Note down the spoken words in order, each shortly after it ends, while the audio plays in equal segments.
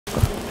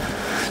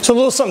So a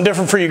little something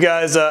different for you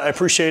guys. I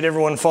appreciate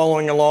everyone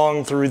following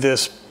along through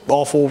this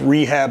awful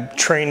rehab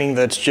training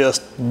that's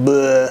just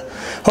bleh.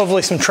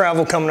 Hopefully some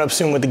travel coming up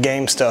soon with the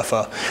game stuff.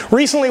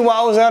 Recently,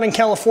 while I was out in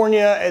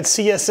California at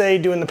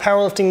CSA doing the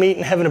powerlifting meet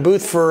and having a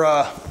booth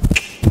for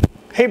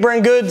Hey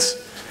Brand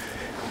Goods,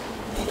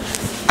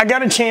 I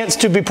got a chance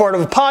to be part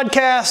of a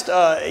podcast.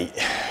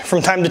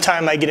 From time to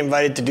time, I get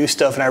invited to do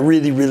stuff, and I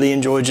really, really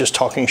enjoy just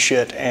talking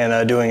shit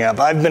and doing that.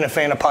 But I've been a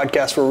fan of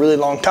podcasts for a really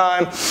long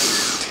time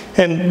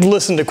and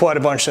listened to quite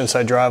a bunch since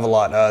I drive a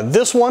lot.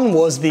 This one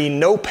was the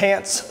No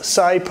Pants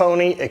Side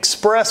Pony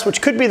Express,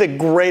 which could be the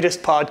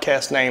greatest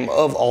podcast name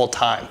of all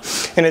time.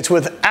 And it's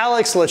with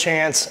Alex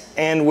Lachance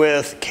and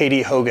with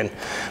Katie Hogan.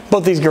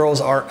 Both these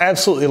girls are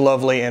absolutely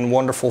lovely and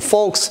wonderful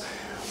folks.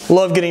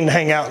 Love getting to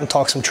hang out and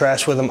talk some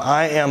trash with them.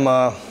 I am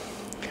a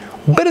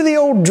bit of the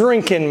old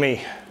drink in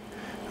me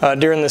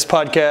during this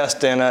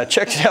podcast, and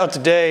checked it out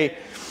today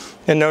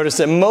and noticed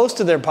that most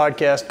of their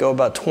podcasts go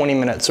about 20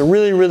 minutes. A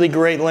really, really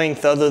great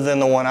length other than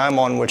the one I'm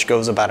on, which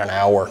goes about an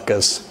hour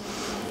because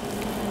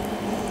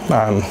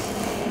I'm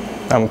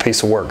a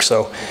piece of work.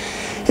 So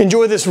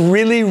enjoy this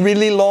really,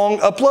 really long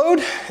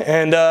upload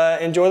and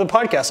enjoy the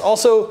podcast.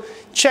 Also,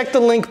 check the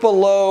link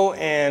below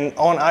and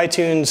on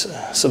iTunes,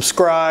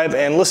 subscribe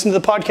and listen to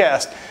the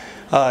podcast.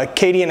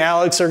 Katie and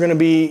Alex are going to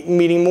be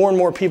meeting more and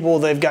more people.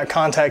 They've got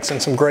contacts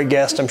and some great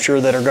guests I'm sure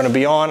that are going to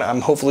be on.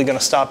 I'm hopefully going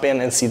to stop in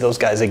and see those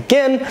guys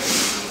again.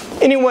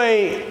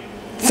 Anyway,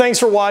 thanks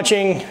for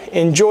watching.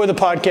 Enjoy the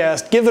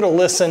podcast. Give it a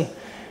listen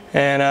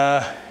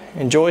and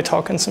enjoy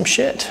talking some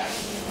shit.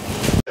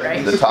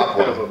 Right? The top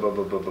one.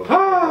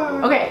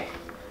 Okay,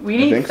 we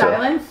need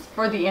silence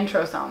for the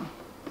intro song.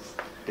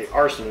 The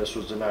arsonist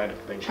was denied a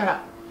thing. Shut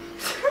up.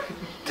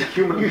 The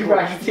human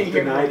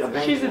denied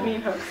a She's a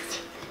mean host.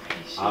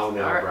 Oh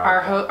no,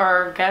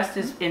 our guest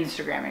is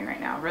Instagramming right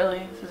now.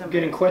 Really? This is I'm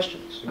getting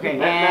questions. Okay,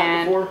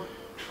 and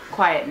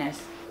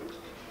quietness.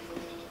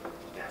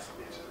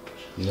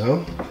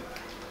 No.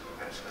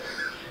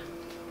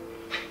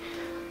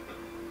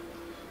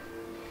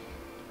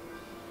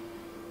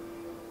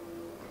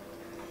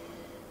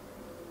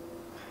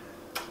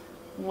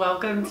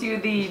 Welcome to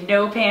the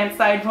No Pants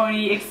Side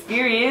Pony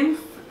experience.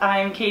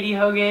 I'm Katie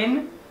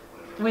Hogan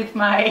with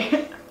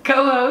my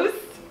co-host,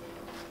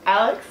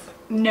 Alex.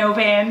 No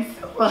Pants,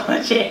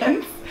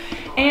 Lachance.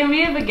 And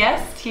we have a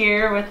guest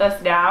here with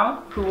us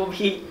now who will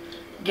be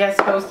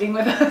guest hosting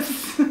with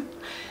us.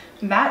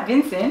 Matt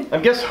Vincent.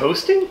 I'm guest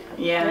hosting?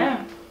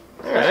 Yeah.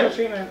 Alright.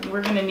 Treatment.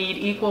 We're going to need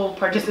equal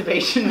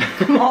participation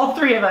from all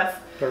three of us.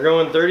 We're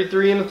going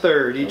 33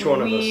 1/3, each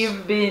one of us.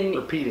 We've been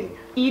repeating.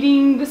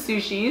 Eating the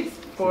sushis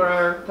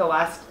for the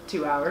last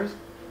 2 hours.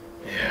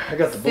 Yeah, I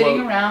got the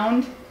sitting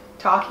around,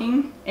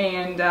 talking,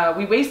 and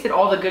we wasted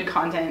all the good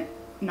content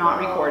not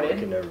recorded. It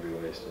can never be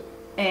wasted.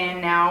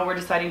 And now we're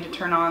deciding to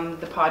turn on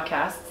the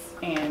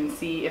podcasts and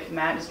see if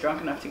Matt is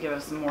drunk enough to give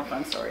us some more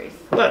fun stories.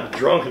 I'm not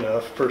drunk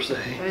enough, per se.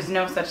 There's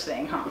no such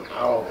thing, huh?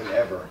 Oh,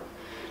 never.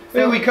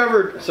 So, we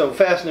covered, so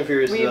Fast and the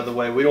Furious is the other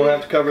way. We don't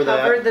have to cover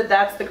that. Covered that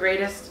that's the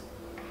greatest.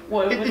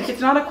 What,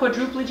 it's not a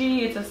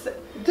quadruplogy, it's a...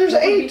 There's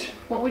 8.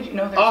 What would you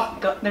know? There's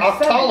Octology.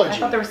 7. I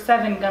thought there were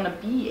 7 gonna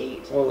be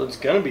 8. Well, it's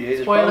gonna be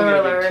 8. Spoiler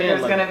alert,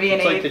 there's gonna be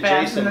an 8 like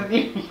Fast and the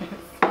Furious.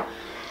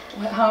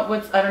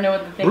 I don't know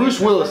what the thing Bruce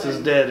Willis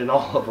is dead in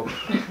all of them.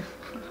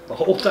 The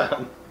whole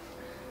time.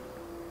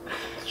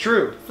 It's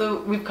true.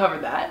 So we've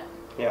covered that.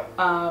 Yeah.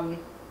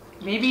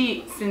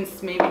 Maybe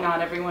since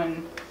not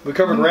everyone. We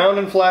covered round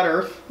and flat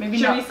Earth. Maybe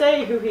Should not, we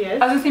say who he is?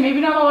 I was gonna say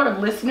maybe not all our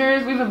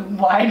listeners. We have a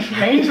wide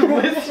range of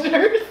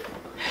listeners.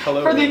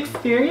 Hello. For the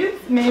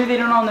experience, maybe they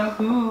don't all know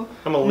who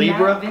I'm a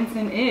Libra. Matt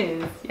Vincent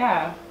is.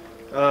 Yeah.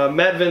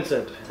 Matt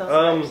Vincent. Tell us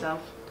about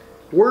yourself.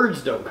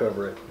 Words don't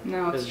cover it.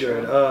 No, it's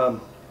good.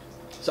 true.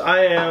 So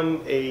I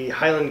am a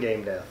Highland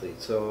Games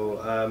athlete. So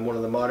I'm one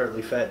of the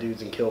moderately fat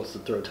dudes in kilts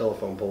that throw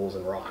telephone poles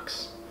and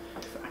rocks.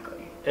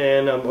 Exactly.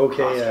 And I'm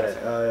okay at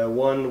it. I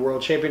won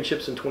world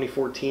championships in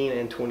 2014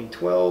 and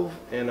 2012.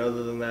 And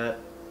other than that,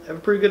 I have a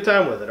pretty good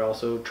time with it. I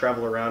also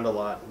travel around a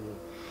lot and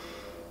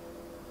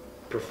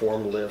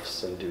perform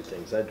lifts and do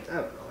things. I don't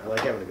know. I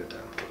like having a good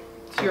time.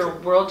 So you're a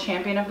world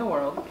champion of the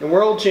world. The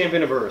world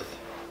champion of Earth.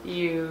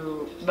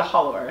 The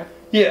Hollow Earth.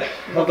 Yeah,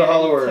 of the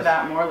Hollow Earth. To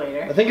that more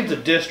later. I think it's a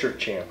district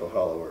champ of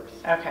Hollow Earth.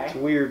 Okay. It's a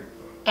weird,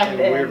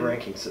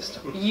 ranking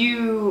system.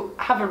 You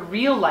have a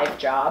real life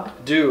job.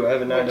 I do. I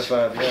have a 9 to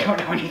 5 job. I don't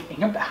know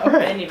anything about. I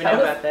didn't even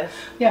know about this.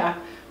 Yeah.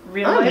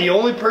 Real I'm life? the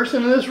only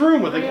person in this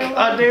room with a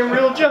goddamn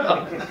real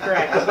job.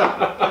 Correct.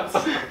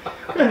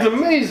 That's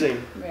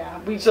amazing. Yeah,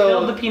 we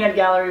filled the peanut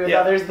gallery with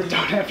others that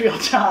don't have real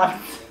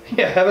jobs.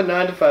 Yeah, I have a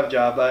 9 to 5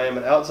 job. I am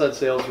an outside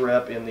sales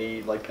rep in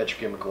the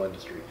petrochemical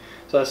industry.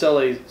 So I sell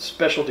a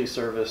specialty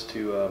service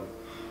to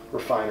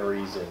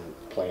refineries and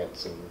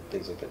plants and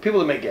things like that. People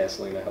that make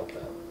gasoline, I help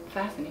that.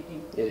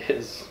 Fascinating. It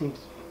is.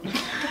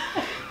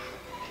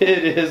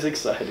 It is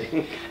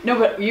exciting. No,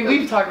 but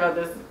we've talked about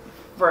this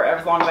for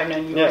as long as I've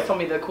known you. You always told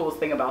me the coolest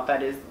thing about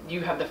that is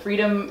you have the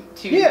freedom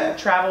to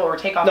travel or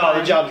take off. No,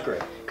 the job's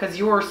great. because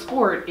your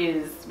sport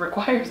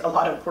requires a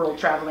lot of world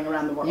traveling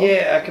around the world.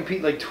 Yeah, I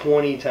compete like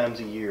 20 times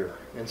a year.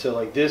 And so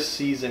like this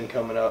season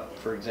coming up,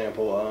 for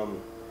example,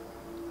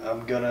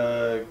 I'm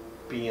gonna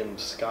be in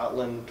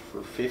Scotland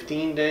for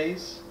 15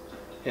 days.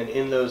 And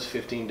in those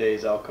 15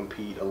 days, I'll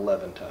compete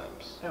 11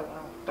 times. Oh,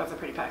 wow. That's a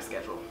pretty packed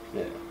schedule.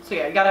 Yeah. So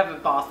yeah, you gotta have a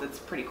boss that's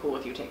pretty cool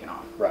with you taking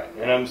off. Right.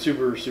 And I'm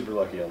super, super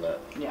lucky on that.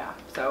 Yeah.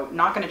 So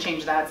not gonna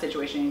change that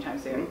situation anytime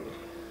soon.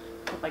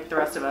 Like the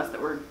rest of us that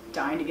were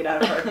dying to get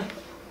out of our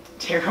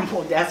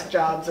terrible desk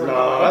jobs or No,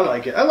 I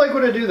like it. I like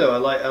what I do though.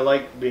 I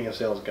like being a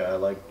sales guy. I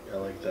like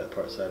that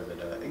part side of it.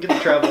 I get to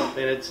travel,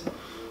 and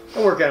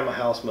I work out of my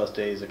house most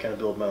days. I kind of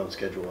build my own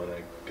schedule, and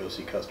I go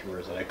see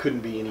customers. And I couldn't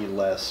be any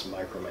less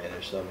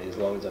micromanaged. So I mean, as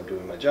long as I'm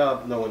doing my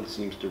job, no one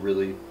seems to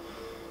really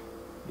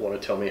want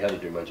to tell me how to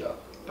do my job.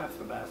 That's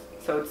the best.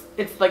 So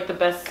it's like the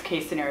best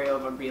case scenario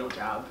of a real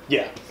job.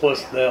 Yeah.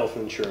 Plus the health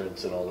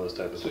insurance and all those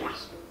type of things. Yeah.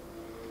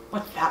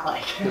 What's that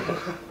like?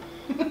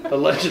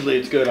 Allegedly,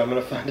 it's good. I'm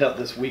gonna find out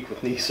this week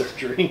with knee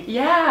surgery.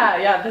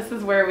 Yeah. This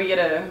is where we get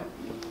to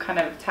kind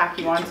of tack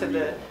you on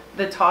to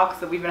the talks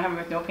that we've been having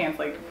with No Pants,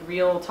 like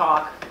real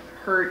talk,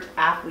 hurt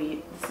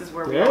athlete. This is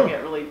where we all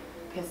get really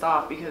pissed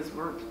off because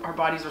our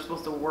bodies are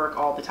supposed to work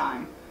all the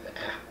time.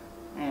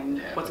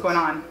 And what's going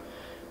on?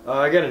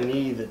 I got a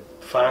knee that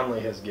finally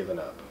has given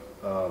up.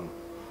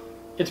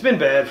 It's been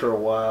bad for a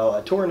while.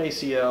 I tore an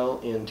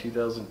ACL in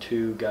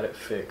 2002, got it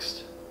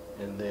fixed,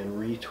 and then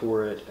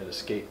re-tore it at a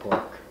skate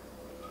park.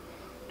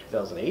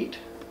 2008?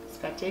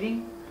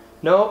 Spectating?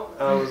 No,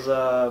 I was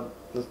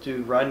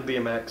riding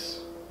BMX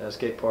at a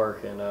skate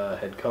park, and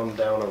had come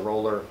down a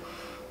roller,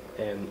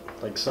 and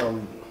like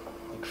some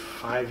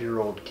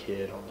 5-year-old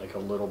kid on like a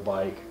little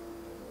bike,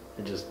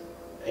 and just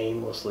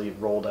aimlessly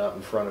rolled out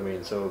in front of me,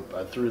 and so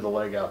I threw the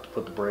leg out to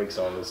put the brakes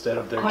on instead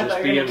of there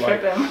just being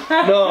like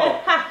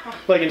no,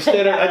 like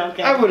instead of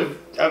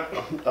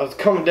I was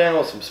coming down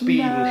with some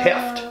speed and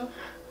heft,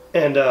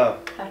 and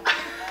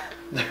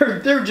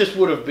there just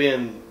would have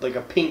been like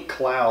a pink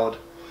cloud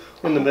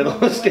in the middle of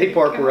the skate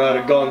park where I'd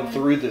have gone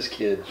through this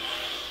kid.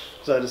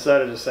 So I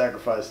decided to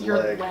sacrifice the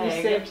leg. You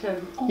saved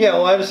him. Yeah,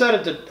 well, I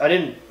decided to. I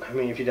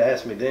mean, if you'd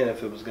asked me then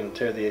if it was going to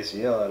tear the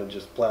ACL, I'd have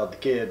just plowed the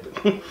kid.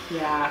 But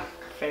yeah,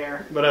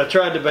 fair. But I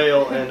tried to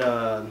bail, and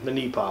the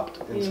knee popped,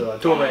 and so I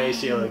tore my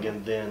ACL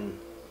again then,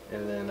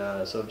 and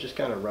then so I've just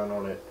kind of run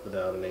on it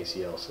without an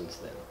ACL since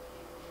then.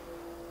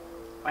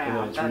 Wow, and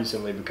then it's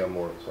recently become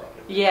more of a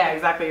problem. Yeah,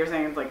 exactly. You're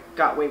saying it's like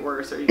got way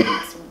worse, or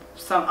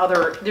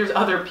there's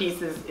other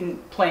pieces in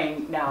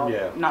playing now,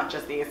 not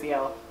just the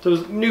ACL. So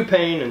there's new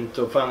pain, and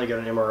so finally got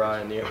an MRI,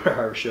 and the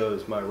MRI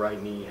shows my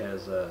right knee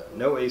has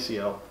no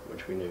ACL,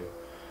 which we knew,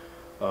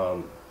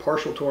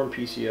 partial torn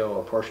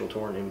PCL, a partial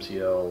torn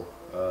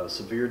MCL,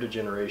 severe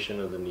degeneration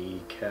of the knee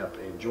cap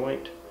and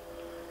joint,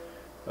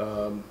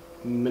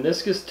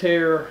 meniscus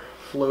tear,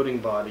 floating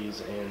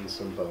bodies, and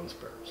some bone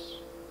spurs.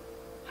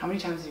 How many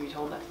times have you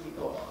told that to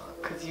people?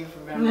 Because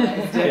you've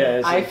memorized it.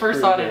 Yeah, I first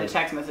saw it in a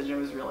text message and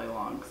it was really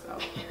long, so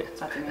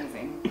that's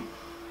amazing.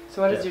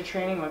 So what does your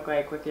training look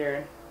like with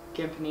your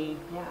gimp knee?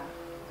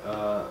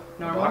 Yeah.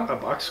 Normal? A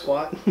box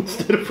squat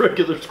instead of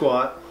regular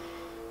squat.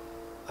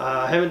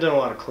 I haven't done a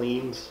lot of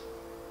cleans.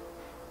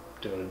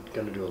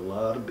 Gonna do a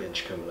lot of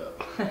bench coming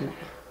up.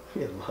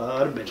 A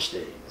lot of bench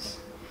days.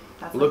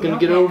 That's looking to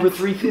get over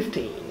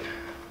 315.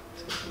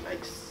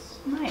 Nice.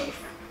 Nice.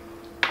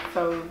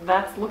 So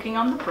that's looking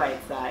on the bright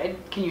side.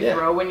 Can you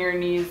throw when your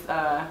knees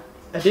I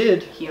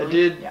did. healing? I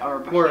did. Yeah,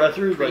 or I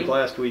threw like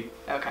last week.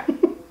 Okay.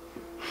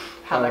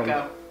 How'd that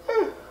go?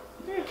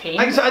 Pain?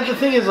 The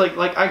thing is,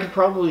 like I could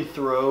probably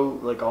throw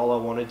like all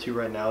I wanted to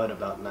right now at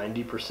about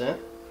 90%,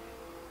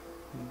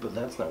 but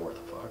that's not worth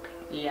a fuck.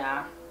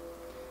 Yeah.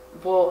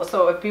 Well,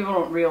 so if people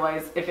don't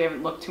realize, if they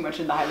haven't looked too much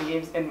into Highland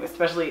Games, and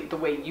especially the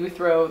way you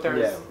throw,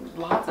 there's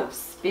lots of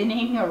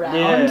spinning around.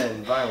 Yeah,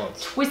 and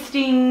violence.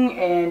 Twisting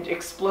and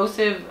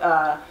explosive,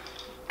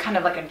 kind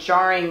of like a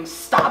jarring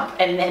stop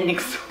and then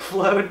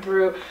explode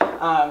through.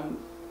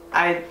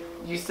 I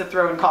used to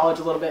throw in college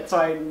a little bit, so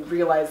I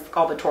realized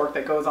all the torque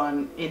that goes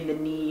on in the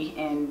knee,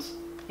 and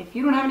if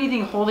you don't have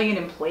anything holding it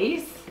in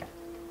place,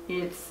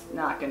 it's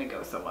not going to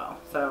go so well.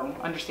 So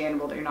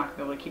understandable that you're not going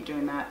to be able to keep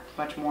doing that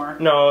much more.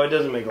 No, it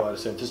doesn't make a lot of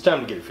sense. It's time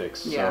to get it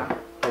fixed. Yeah. So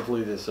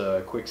hopefully this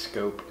quick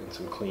scope and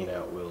some clean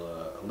out will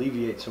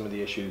alleviate some of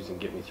the issues and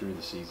get me through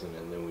the season,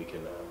 and then we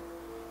can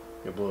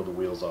blow the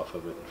wheels off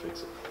of it and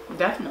fix it.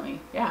 Definitely,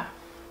 yeah.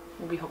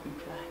 We'll be hoping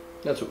for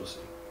that. That's what we'll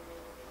see.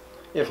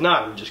 If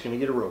not, I'm just going to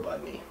get a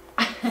robot knee.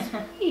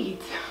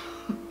 Sweet.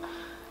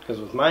 Because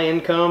with my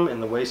income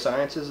and the way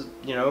science is,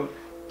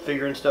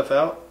 figuring stuff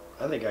out,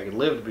 I think I could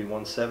live to be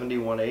 170,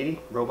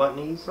 180. Robot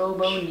knees.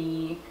 Robo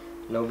knee.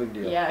 No big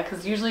deal. Yeah,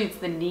 because usually it's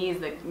the knees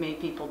that make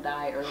people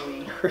die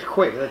early.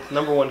 Quick, that's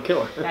 #1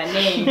 killer. That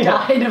name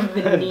died of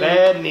the knee.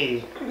 Bad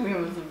knee. It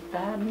was a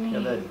bad knee. Yeah,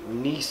 that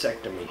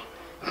knee-sectomy.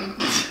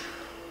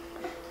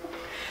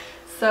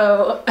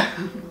 So,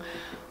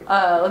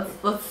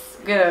 let's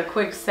get a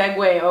quick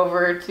segue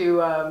over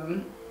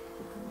to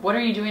what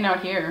are you doing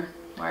out here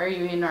Why are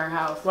you in our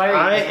house? Why are you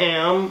I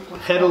am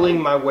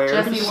peddling my wares.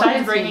 Jesse, Besides why is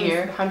he bringing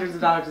here? hundreds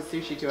of dollars of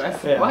sushi to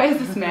us. Yeah. Why is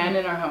this man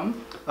in our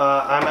home?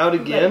 I'm out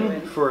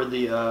again for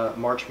the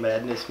March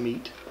Madness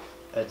meet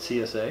at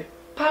CSA.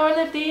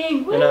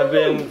 Powerlifting! Woo! And I've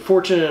been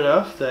fortunate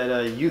enough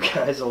that you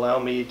guys allow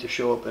me to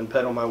show up and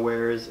peddle my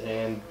wares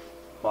and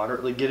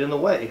moderately get in the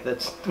way.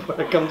 That's what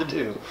I come to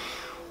do.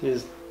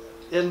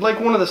 And like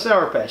one of the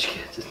Sour Patch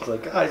Kids. It's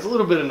like, he's a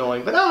little bit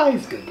annoying, but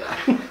he's a good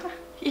guy.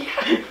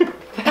 Yeah,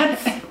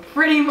 that's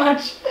pretty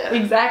much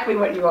exactly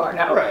what you are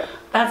now. Right.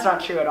 That's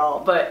not true at all.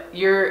 But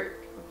you're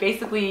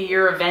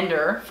a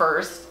vendor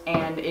first,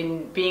 and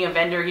in being a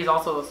vendor, he's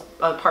also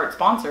a part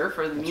sponsor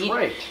for the meet. That's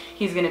right.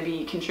 He's going to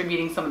be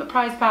contributing some of the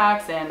prize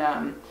packs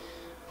and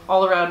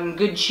all around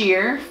good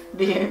cheer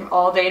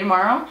all day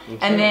tomorrow. Okay.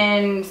 And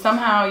then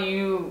somehow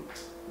you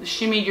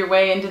shimmied your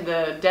way into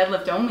the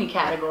deadlift only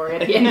category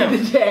at the end of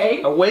the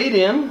day. I weighed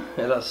in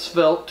at a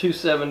svelte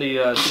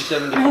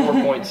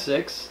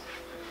 274.6,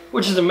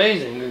 which is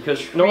amazing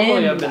because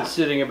normally I've been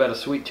sitting about a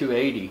sweet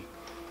 280,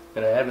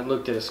 and I haven't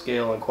looked at a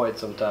scale in quite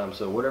some time.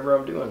 So whatever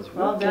I'm doing is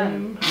Well working.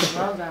 done.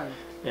 Well done.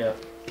 Yeah,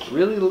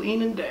 really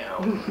leaning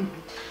down.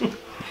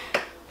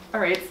 All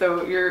right,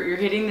 so you're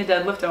hitting the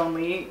deadlift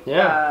only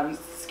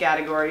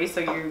category, so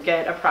you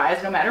get a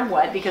prize no matter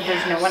what because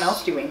there's no one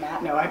else doing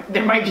that. No,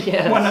 there might be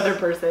one other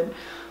person.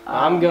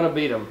 I'm gonna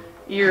beat them.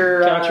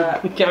 You're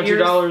count your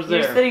dollars there.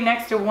 You're sitting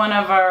next to one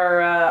of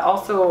our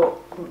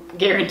also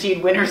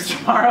guaranteed winners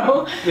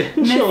tomorrow.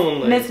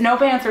 Miss No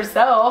Pants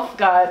herself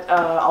got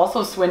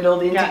also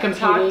swindled into competing.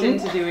 Talked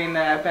into doing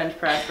the bench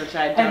press, which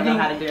I don't know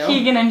how to do.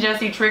 Keegan and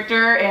Jesse tricked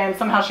her, and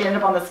somehow she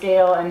ended up on the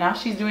scale, and now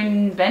she's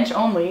doing bench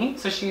only.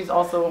 So she's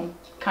also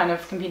kind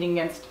of competing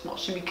against. Well,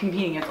 she'll be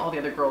competing against all the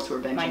other girls who are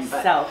benching.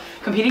 Myself.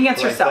 But competing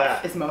against Like herself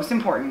that. is most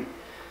important.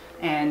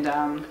 And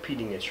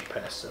Competing against your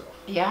past self.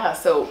 yeah,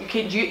 so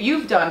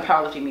you've done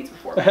powerlifting meets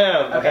before. I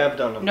have. Okay. I have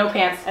done them. No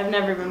Pants. I've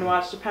never even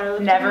watched a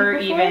powerlifting Never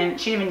before. even.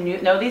 She didn't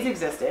even know these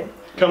existed.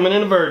 Coming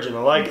in a virgin.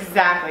 I like it.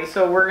 Exactly.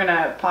 So we're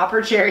gonna pop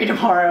her cherry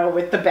tomorrow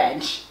with the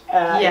bench.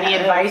 Any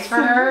Yes. advice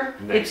for her?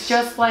 Nice. It's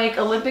just like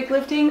Olympic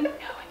lifting. No,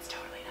 it's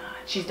totally not.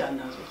 She's done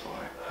those before.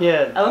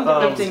 Yeah.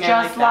 Olympic It's lifting, I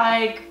just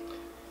like like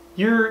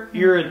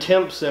Your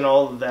attempts and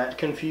all of that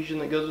confusion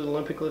that goes with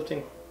Olympic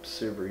lifting,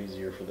 super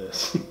easier for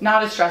this.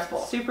 not as stressful.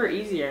 super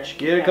easier. Just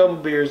get a couple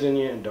beers in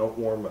you and don't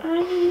warm up.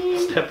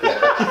 Step back.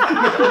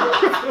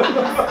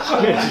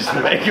 Just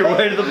make your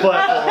way to the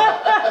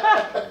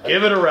platform.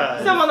 Give it a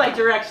ride. Someone like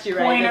directs you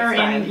right. Pointer It's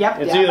fine. in. Yep.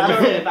 It's yeah, either that's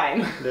Totally it. fine.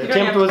 The You don't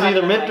attempt have was to either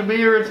find meant a to way.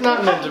 be or it's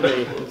not meant to be.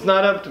 It's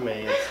not up to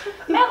me.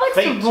 Matt likes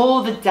Fate. to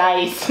roll the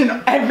dice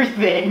and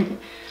everything.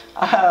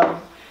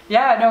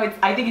 Yeah, no,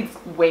 I think it's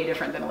way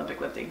different than Olympic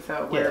lifting.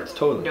 So Yeah, it's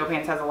totally No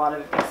Pants has a lot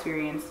of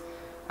experience.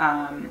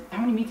 How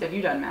many meets have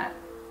you done, Matt?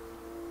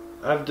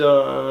 I've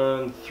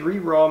done 3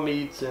 raw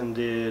meets and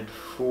did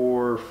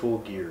 4 full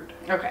geared.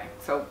 Okay,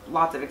 so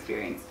lots of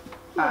experience.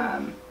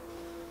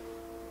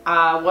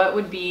 What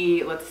would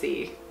be? Let's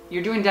see.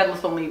 You're doing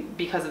deadlift only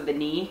because of the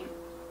knee.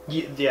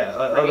 Yeah,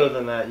 other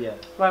than that, yeah.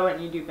 Why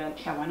wouldn't you do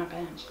bench? Yeah, why not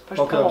bench? Push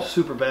Okay, pull. I'm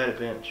super bad at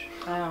bench.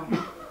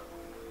 Oh.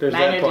 There's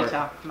Minor that part.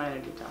 detail. Minor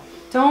detail.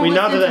 Don't I mean,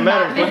 not that listen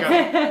that to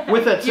matters. Matt.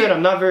 With that said,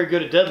 I'm not very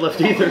good at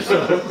deadlift either,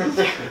 so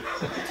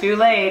Too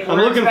late. I'm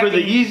We're looking for the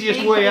expecting easiest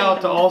big way out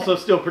to things. also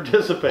still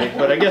participate.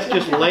 But I guess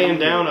just laying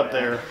down up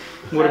there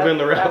would have been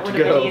the route to That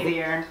would go. have been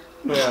easier.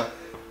 Yeah.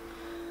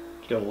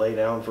 Just gonna lay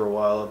down for a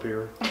while up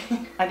here.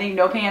 I think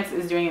No Pants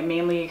is doing it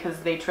mainly because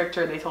they tricked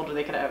her. They told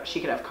her she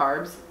could have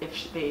carbs if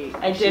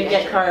I did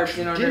get carbs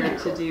in order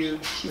to do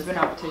She's this been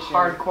competition.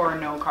 hardcore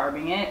no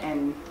carbing it,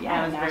 and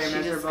yeah, That was now very she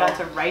just miserable. got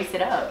to rice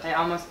it up. I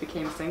almost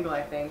became single,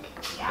 I think.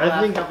 Yeah,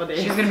 I think Couple days.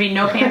 she's gonna be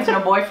No Pants, no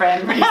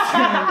boyfriend pretty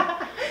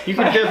soon. you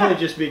could definitely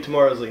just be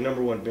tomorrow's like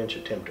 #1 bench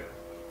attempter.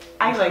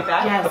 I like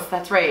that. Yes,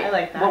 that's right. I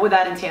like that. What would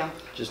that entail?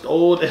 Just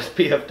old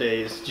SPF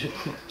days.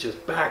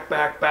 Just back,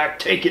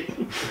 take it.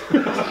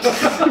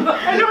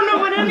 I don't know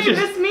what any of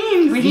this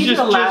means. We need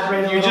to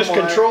elaborate a you little just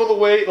more. control the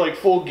weight, like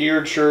full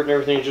geared shirt and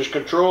everything. Just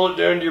control it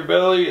down to your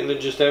belly, and then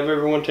just have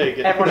everyone take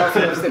it. Everyone else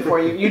lifts it for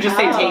you. You just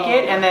say take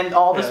it, and then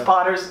all the Yeah.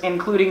 spotters,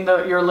 including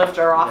your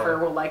lifter offer,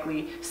 Yeah. will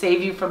likely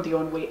save you from the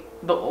weight.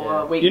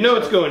 Yeah. Weight You know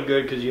shows. it's going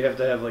good because you have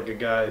to have like a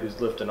guy who's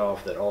lifting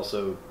off that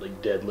also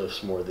like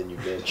deadlifts more than you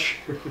bench.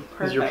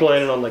 Because you're Perfect.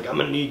 planning on like, I'm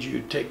gonna need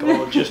you to take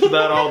just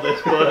about all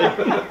this,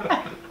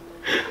 bud.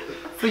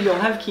 So you'll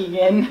have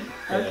Keegan.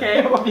 Okay.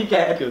 It will be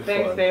good. Good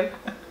Thanks, fun. Dave.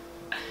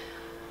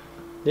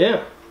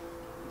 Yeah,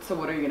 So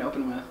what are you gonna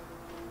open with?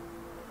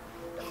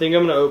 I think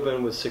I'm gonna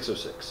open with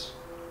 606.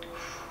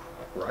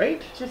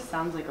 Right? Just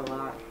sounds like a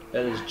lot.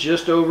 That is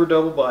just over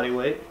double body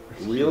weight.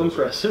 Real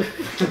impressive.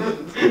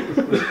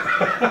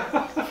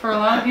 For a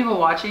lot of people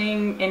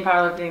watching in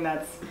powerlifting,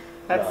 that's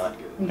Not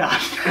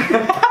not.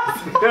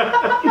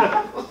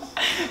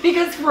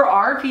 Because for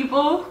our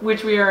people,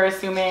 which we are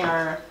assuming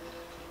are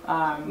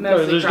No,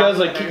 Mostly there's guys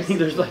like CrossFitters.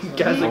 there's like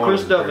guys like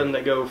Chris Duffin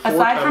that go 4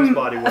 aside times from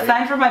body weight.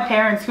 aside from my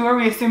parents, who are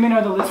we assuming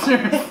are the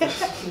listeners?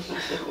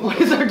 What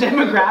is our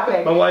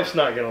demographic? My wife's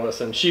not gonna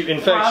listen. In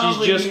fact,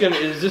 Probably. she's just gonna.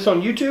 Is this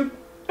on YouTube?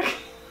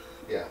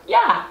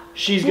 Yeah.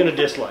 She's gonna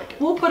dislike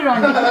it. We'll put it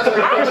on YouTube.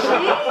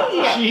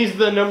 Actually. She's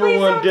the number Please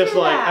one don't do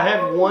dislike. that. I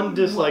have one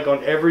dislike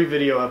on every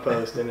video I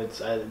post, and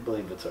I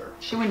believe it's her.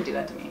 She wouldn't do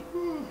that to me.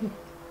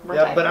 We're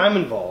Yeah, tight. but I'm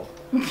involved.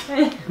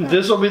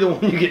 This will be the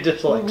one you get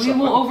dislikes We on.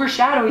 will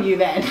overshadow you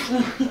then.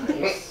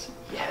 Nice.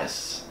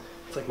 Yes.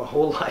 It's like my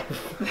whole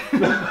life.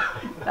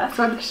 That's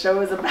what the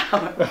show is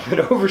about. I've been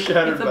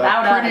overshadowed It's by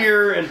about us.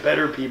 prettier and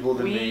better people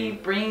than We me.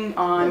 bring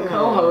on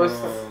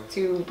co-hosts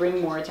to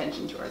bring more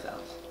attention to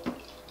ourselves.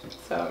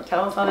 So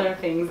tell us other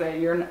things that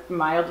you're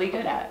mildly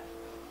good at.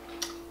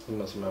 You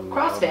must have been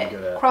mildly good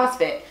CrossFit. at.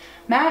 CrossFit.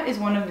 Matt is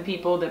one of the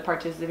people that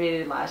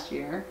participated last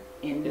year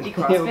in the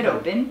CrossFit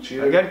Open.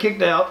 I got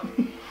kicked out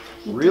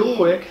real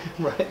quick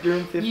right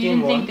during 15-1. You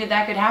didn't think that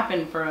that could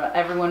happen for a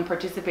everyone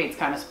participates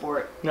kind of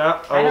sport. No,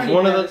 I I was don't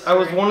one even of know the. the I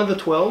was story. one of the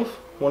 12.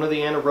 One of the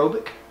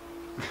anaerobic.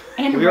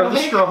 And We are the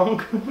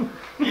strong.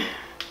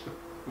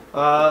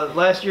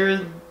 Last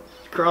year,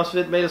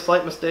 CrossFit made a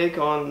slight mistake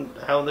on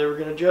how they were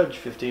going to judge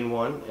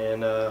 15-1,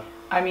 and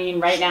I mean,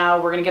 right now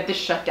we're gonna get this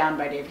shut down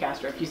by Dave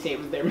Castro if you say it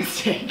was their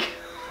mistake.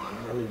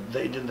 I mean,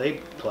 they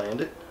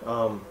planned it.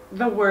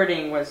 The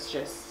wording was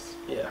just.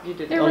 Yeah. You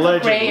did. There was a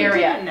gray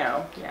area.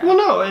 No. Yeah. Well,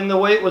 no, and the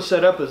way it was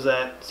set up is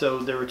that so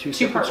there were two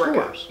separate Two-part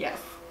workout. scores, Yes.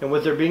 and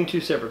with there being two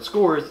separate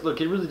scores,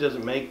 look, it really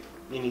doesn't make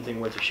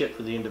anything worth a shit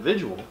for the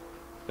individual,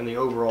 and the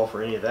overall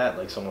for any of that,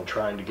 like someone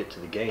trying to get to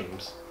the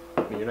games.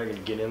 I mean, you're not going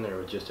to get in there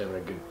with just having a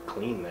good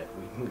clean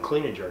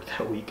and jerk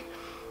that week.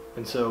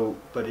 And so,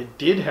 but it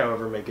did,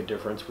 however, make a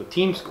difference with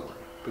team scoring.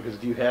 Because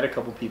if you had a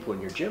couple people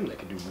in your gym that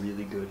could do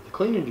really good at the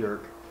clean and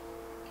jerk,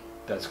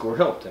 that score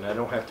helped. And I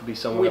don't have to be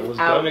someone that was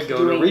Without going to go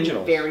to doing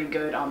regionals. very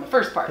good on the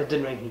first part. It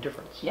didn't make any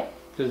difference. Yeah.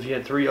 Because if you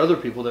had 3 other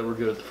people that were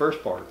good at the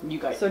first part. You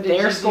got So did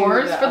their you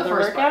scores do the for the other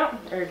first part.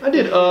 workout? Or I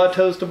did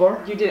toes to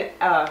bar. You did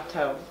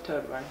toe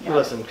bar. Yeah.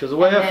 Listen, because the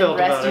way And I then felt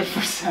about rested it.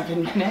 for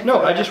 7 minutes.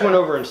 No, I just went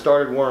over and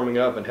started warming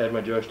up and had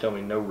my judge tell me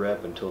no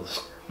rep until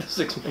the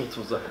 6 minutes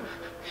was up.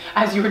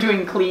 As you were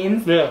doing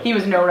cleans, Yeah. he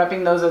was no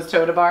repping those as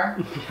toe to bar.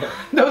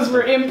 Those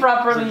were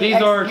improperly These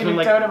are, and I'm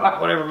executed toe to like,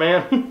 bar. whatever,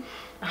 man.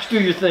 Just do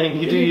your thing.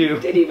 You do you.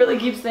 Did he really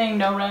keep saying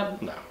no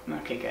rep? No.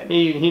 Okay, good.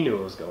 He knew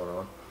what was going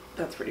on.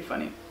 That's pretty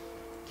funny.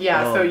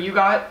 Yeah, so you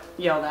got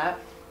yelled at.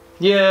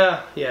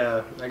 Yeah.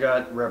 I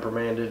got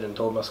reprimanded and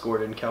told my score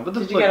didn't count. But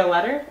this Did you get a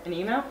letter, an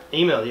email?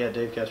 email? Yeah,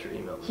 Dave Castro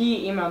emailed me.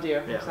 He emailed you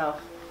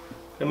himself.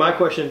 And my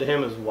question to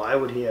him is, why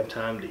would he have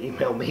time to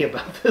email me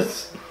about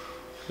this?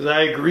 Because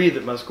I agree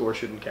that my score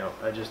shouldn't count.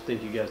 I just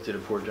think you guys did a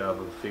poor job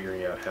of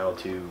figuring out how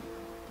to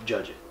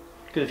judge it.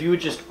 Because if you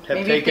would just have Maybe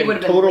if they taken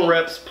would've been total linked.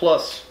 reps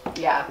plus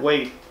Yeah,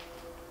 weight,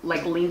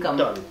 like link them.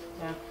 done.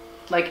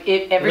 Like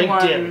if everyone,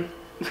 LinkedIn.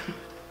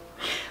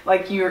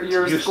 like your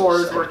useless.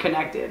 scores were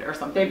connected or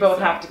something. They both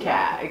have to count.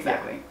 Yeah,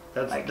 exactly.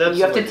 That's Like that's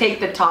you have the to way take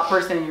the top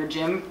person in your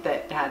gym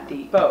that had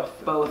the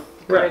Both.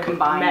 Right.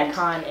 combined.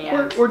 Metcon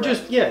and. Or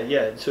just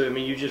yeah. So I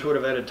mean, you just would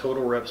have added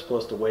total reps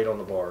plus the weight on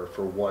the bar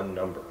for one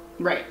number.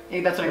 Right.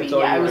 That's what I mean. That's all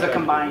Yeah, you it was a would've had to do,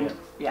 combined.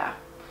 Yeah.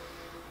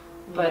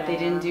 But they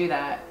didn't do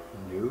that.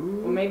 Well,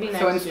 No. maybe next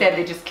So instead, year.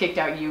 they just kicked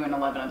out you and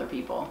 11 other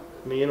people.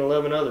 Me and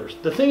 11 others.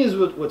 The thing is,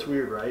 what's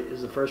weird, right,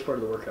 is the first part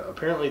of the workout.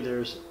 Apparently,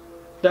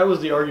 that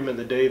was the argument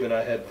that Dave and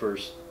I had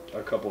first.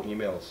 A couple of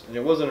emails, and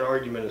it wasn't an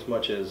argument as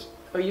much as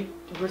Oh, you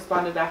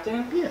responded back to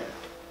him? yeah.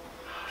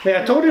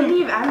 Hey, I told him.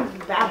 Leave. I'm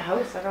a bad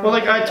host. I don't Well, know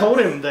like what I he told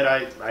does. him that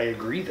I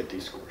agree that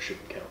these scores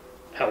shouldn't count.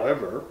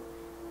 However,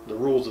 the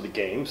rules of the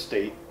game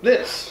state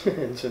this,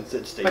 and since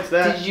it states But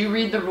that, did you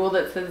read the rule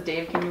that says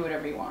Dave can do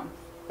whatever he wants?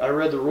 I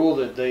read the rule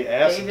that they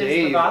asked Dave is the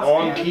Dave boss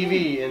on man.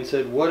 TV and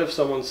said, "What if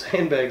someone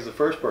sandbags the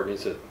first part?" And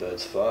he said,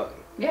 "That's fine."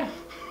 Yeah.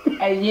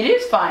 And it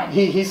is fine.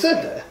 He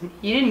said that.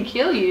 He didn't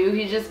kill you.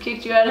 He just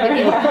kicked you out of the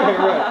game.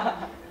 Right.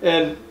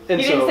 And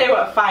He so didn't say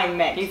what fine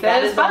meant. He said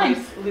That it's is a fine.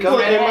 loose- Go well,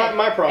 right and ahead.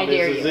 my problem I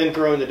dare is you. then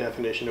throwing the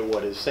definition of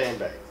what is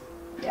sandbagging.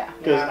 Yeah.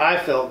 Because Yeah. I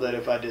felt that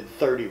if I did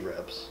 30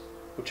 reps,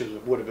 which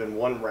would have been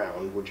one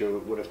round, which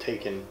would have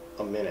taken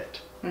a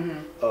minute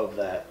of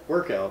that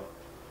workout,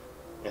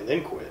 and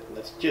then quit,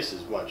 that's just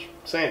as much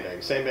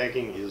sandbagging.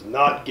 Sandbagging is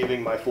not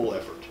giving my full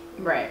effort.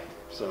 Right.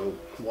 So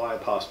why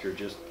posture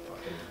just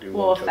fucking do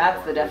Well, one if that's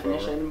toe the bar, move over?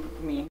 definition,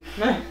 I mean,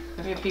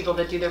 we have people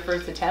that do their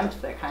first attempts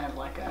that kind of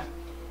like a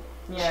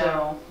Yeah.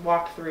 chill.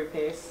 Walk through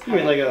pace. You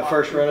mean like a Walk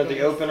first through run at the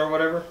pace. open or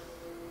whatever?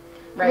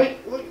 Right.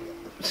 Like,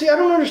 see, I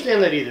don't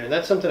understand that either. And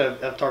that's something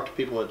I've talked to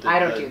people at the I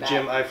don't do that.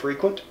 gym I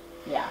frequent.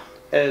 Yeah.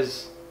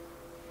 As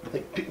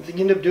like they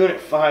end up doing it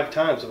 5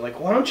 times. I'm like,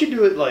 why don't you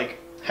do it like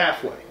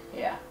halfway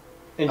Yeah.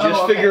 and Oh,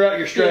 just okay. figure out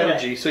your Feel it.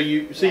 strategy so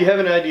you have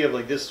an idea of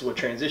like this is what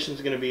transition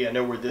is going to be. I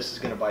know where this is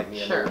going to bite me.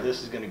 I know Sure. where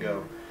this is going to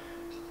go,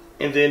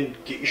 and then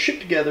get your shit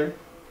together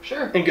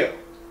Sure. and go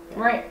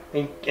Right.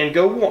 and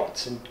go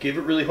once and give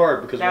it really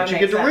hard because That once you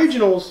would get to make sense.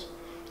 regionals,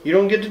 you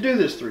don't get to do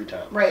this 3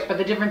 times. Right. But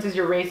the difference is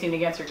you're racing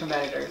against your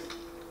competitors.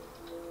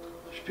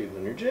 There's people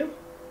in your gym.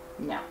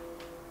 No.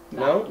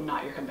 No?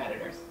 Not your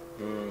competitors.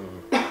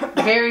 Mm.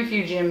 Very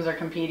few gyms are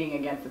competing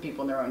against the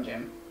people in their own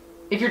gym.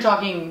 If you're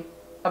talking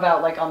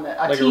about like on the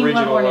Like a team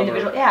regional level or an level.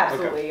 individual, yeah,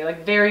 absolutely.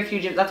 Like very few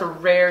gyms. That's a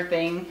rare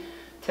thing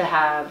to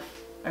have.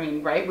 I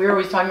mean, right? We were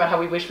always talking about how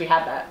we wish we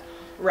had that.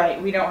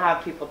 Right, we don't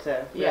have people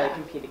to really Yeah.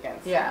 compete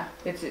against. Yeah,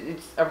 it's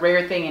a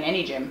rare thing in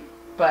any gym,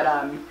 but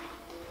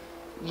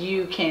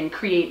you can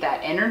create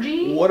that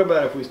energy. What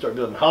about if we start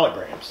building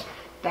holograms?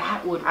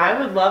 That would. I work.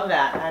 would love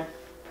that. I'd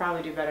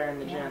probably do better in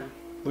the gym.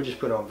 We just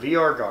put on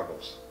VR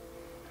goggles.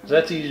 'Cause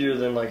that's easier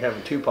than like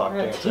having Tupac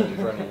dance in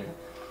front of you.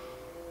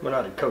 We're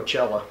not at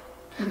Coachella.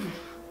 You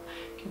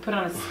can put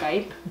on a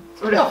Skype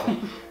sort of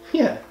thing.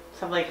 Yeah.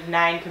 So have like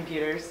 9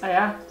 computers. Oh,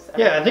 yeah,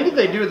 Yeah, I think if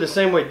they do it the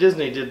same way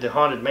Disney did the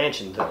Haunted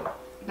Mansion thing.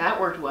 that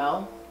worked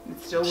well.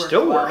 It still works.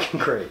 Still well. working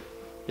great.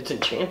 It's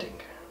enchanting.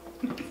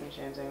 It's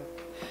enchanting.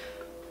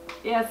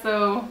 Yeah,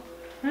 so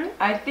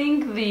I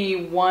think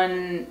the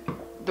one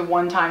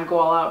time go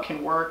all out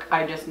can work.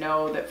 I just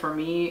know that for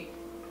me,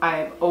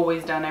 I've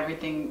always done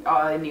everything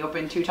in the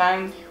open 2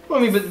 times. Well,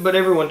 I mean, but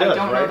everyone does, I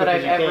don't right? know that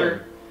I've Because you ever.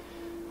 can.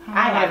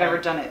 I have haven't. ever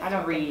done it I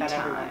don't 3 think that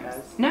everyone times.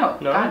 does. No,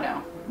 No? God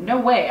no, no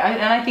way.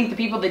 And I think the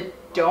people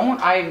that don't,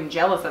 I'm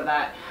jealous of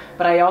that.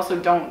 But I also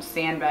don't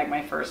sandbag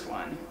my first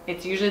one.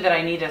 It's usually that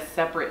I need a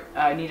separate,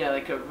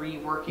 like a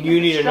reworking. You of the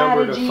need a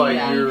number to strategy,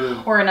 fight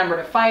your- or a number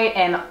to fight,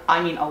 and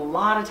I mean a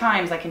lot of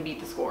times I can beat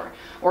the score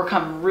or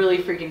come really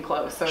freaking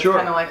close. So Sure. it's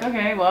kind of like,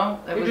 okay,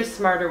 well, it You're was just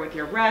smarter with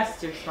your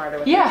rest. You're smarter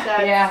with your yeah,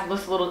 sets. yeah,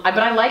 just a little. But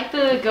I like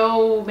to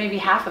go maybe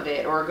half of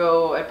it or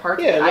go at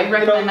parts. Yeah, of it. like, I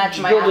recommend that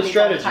to my build a athletes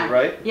all the strategy, time.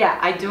 right? Yeah,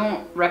 I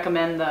don't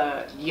recommend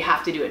you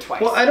have to do it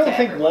twice. Well, I don't to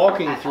think everyone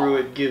walking at through all.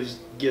 it gives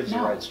the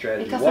No, right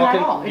strategy. it doesn't at walking,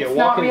 all. yeah, It's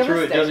not walking through it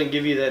realistic. doesn't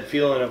give you that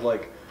feeling of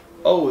like,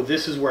 oh,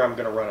 this is where I'm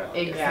going to run out.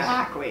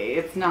 Exactly.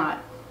 It's not.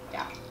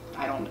 Yeah,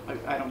 I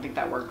don't think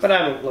that works. But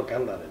I'm not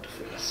into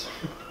fitness.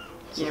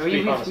 So yeah, let's be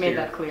you've honest made here.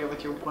 that clear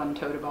with your one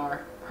toe to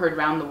bar. Heard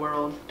round the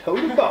world. Toe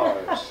to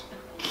bars.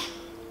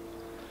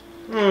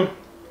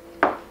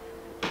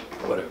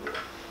 Whatever.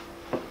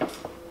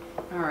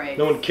 All right.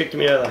 No one kicked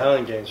me out of the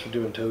Highland Games for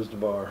doing toes to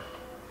bar.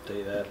 I'll tell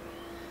you that.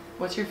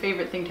 What's your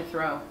favorite thing to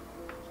throw?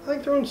 I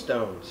like throwing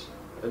stones.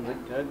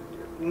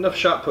 Enough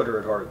shot putter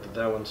at heart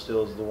that one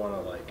still is the one I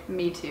like.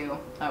 Me too.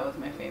 That was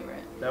my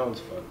favorite. That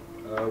one's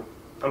fun.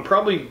 I'm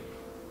probably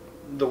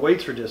the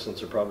weights for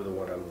distance are probably the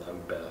one I'm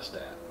best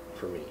at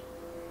for me.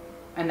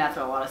 And that's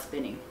a lot of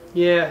spinning.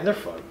 Yeah, they're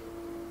fun.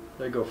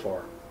 They go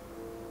far.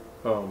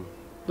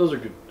 Those are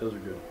good. Those are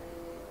good.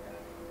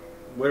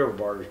 Weight over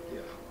bars, yeah.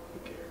 Who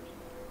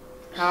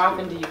cares? How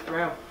often do you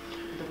throw?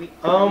 The week.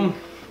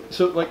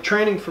 So like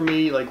training for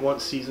me, like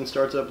once season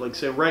starts up, like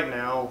say right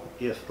now,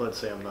 if let's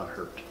say I'm not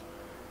hurt,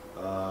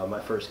 my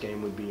first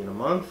game would be in a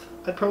month.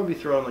 I'd probably be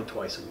throwing like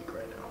twice a week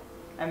right now.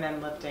 And then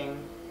lifting.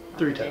 on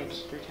 3 the days,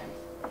 times. 3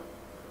 times.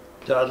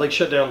 So I'd like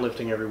shut down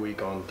lifting every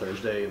week on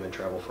Thursday, and then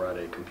travel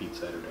Friday, compete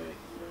Saturday,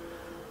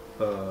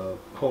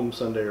 home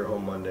Sunday or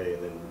home Monday,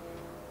 and then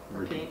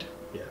repeat.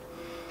 Yeah.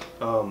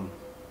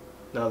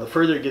 Now the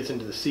further it gets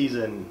into the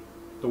season,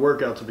 the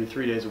workouts will be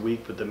 3 days a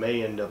week, but they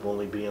may end up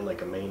only being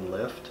like a main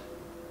lift.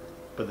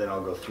 But then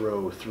I'll go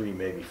throw 3,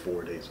 maybe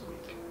 4 days a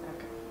week.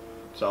 Okay.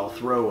 So I'll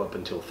throw up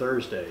until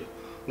Thursday.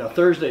 Now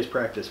Thursday's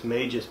practice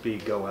may just be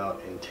go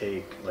out and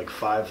take like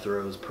 5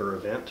 throws per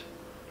event.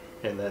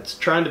 And that's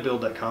trying to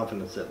build that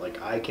confidence that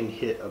like I can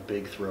hit a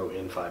big throw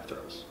in 5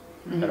 throws.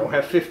 I don't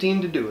have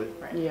 15 to do it,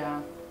 Right.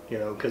 Yeah. you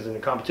know, because in a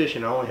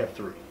competition I only have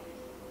 3.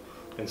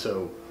 And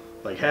so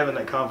like having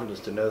that confidence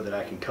to know that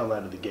I can come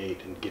out of the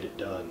gate and get it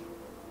done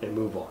and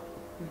move on.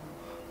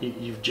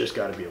 You've just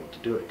got to be able to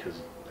do it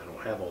because I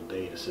don't have all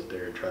day to sit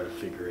there and try to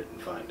figure it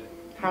and find it.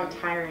 How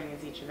tiring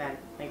is each event?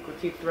 Like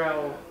if you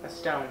throw a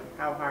stone,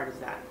 how hard is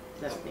that?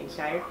 Does that make you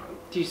tired?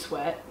 Do you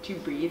sweat? Do you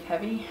breathe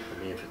heavy?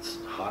 I mean, if it's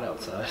hot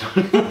outside.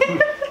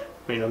 I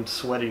mean, I'm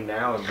sweating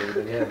now and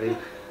breathing heavy.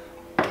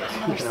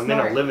 And I'm in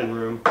a living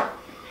room.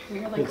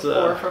 We're like It's,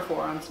 4 for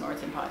 4 on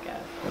Snorts and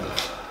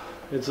Podcast.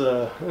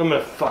 I'm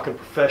a fucking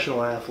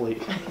professional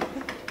athlete.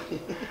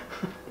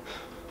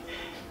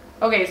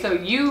 Okay, so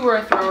you were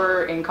a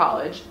thrower in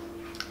college,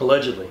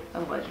 Allegedly.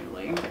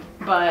 allegedly.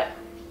 But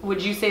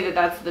would you say that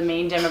that's the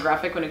main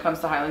demographic when it comes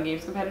to Highland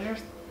Games competitors?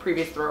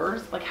 Previous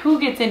throwers? Like, who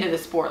gets into the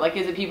sport? Like,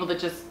 is it people that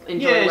just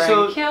enjoy Yeah, wearing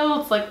so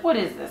kilts? Like, what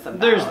is this about?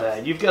 There's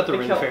that. You've got the The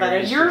Rin kilt Fairies.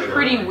 fetish. You're for sure.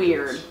 pretty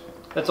weird.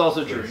 That's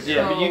also true.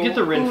 Yeah, but you get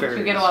the Rin Ooh, Fairies.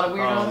 you get a lot of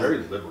weirdos? Very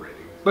liberating.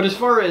 But as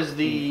far as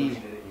the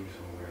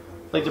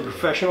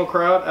professional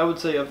crowd, I would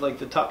say of like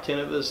the top 10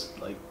 of us,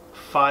 like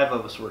 5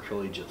 of us were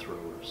collegiate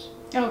throwers.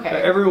 Okay.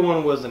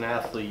 Everyone was an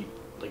athlete,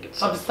 like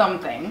it's Of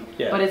something.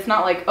 Yeah. But it's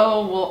not like,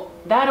 oh, well,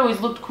 that always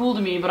looked cool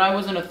to me, but I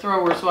wasn't a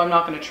thrower, so I'm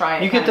not going to try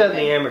it. You get kind of that in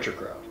the thing. amateur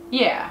crowd.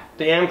 Yeah.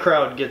 The am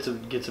crowd gets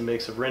a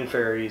mix of Rin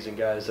Fairies and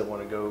guys that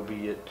want to go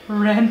be it.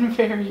 Ren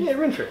fairies. Yeah,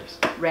 Rin Fairies.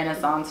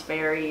 Renaissance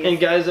fairies. And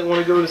guys that want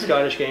to go to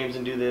Scottish games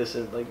and do this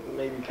and like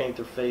maybe paint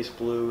their face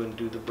blue and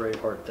do the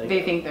Braveheart thing.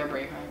 They think they're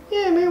Braveheart.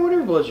 Yeah, man,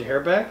 whatever blows your hair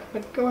back.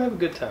 Like, go have a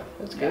good time.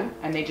 That's good. Yeah.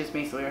 And they just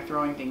basically are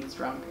throwing things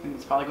drunk, and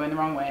it's probably going the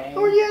wrong way.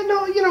 Oh yeah,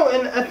 no, you know,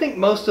 and I think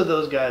most of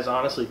those guys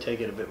honestly take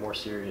it a bit more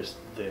serious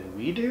than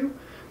we do.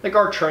 Like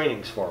our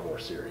training's far more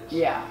serious.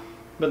 Yeah.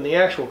 But in the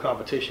actual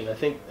competition, I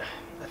think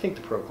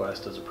the pro class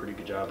does a pretty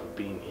good job of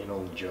being in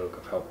on the joke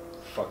of how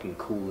fucking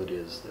cool it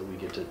is that we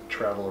get to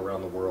travel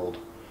around the world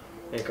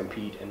and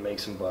compete and make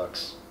some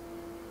bucks,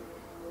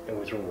 and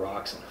we throw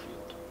rocks in the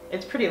field.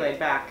 It's pretty laid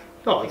back.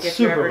 Oh, Like it's if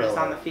you're super ever just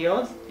on mellow. the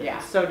field, Yeah.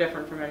 it's so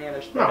different from any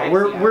other sport. No, I've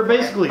we're seen we're out there.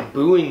 basically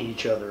booing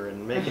each other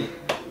and making.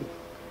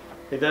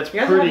 Like, that's You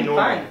guys are pretty having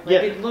normal. fun. Like, Yeah.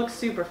 it looks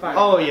super fun.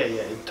 Oh yeah,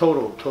 yeah,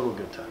 total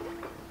good time.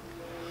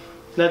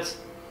 That's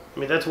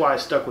why I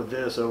stuck with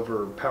this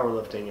over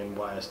powerlifting and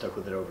why I stuck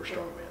with it over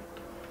strongman.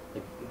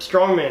 Like,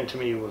 strongman to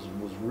me was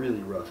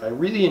really rough. I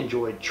really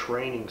enjoyed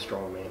training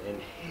strongman and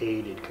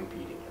hated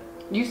competing in it.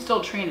 You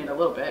still train it a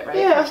little bit, right?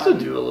 Yeah, I For still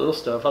fun? do a little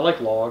stuff. I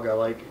like log. I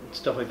like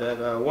stuff like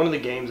that. One of the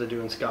games I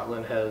do in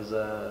Scotland has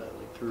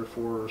like 3 or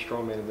 4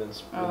 strongman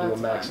events. Oh, We do a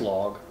that's max fun.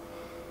 log.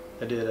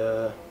 I did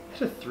a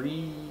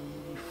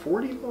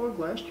 340 log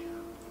last year.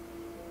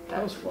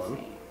 That was fun.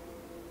 insane.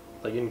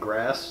 Like in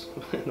grass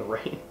in the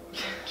rain.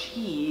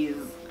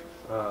 Jeez.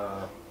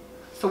 Uh,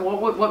 So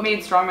what made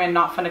strongman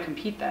not fun to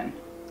compete then?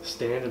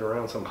 Standing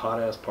around some hot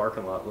ass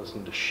parking lot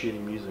listening to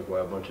shitty music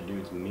while a bunch of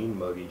dudes mean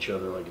mug each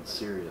other like it's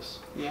serious.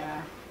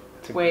 Yeah.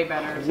 It's way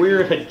better. to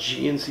We're be- in a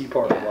GNC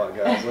parking lot,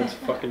 guys. Let's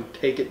fucking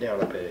take it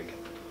down a peg.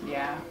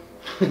 Yeah.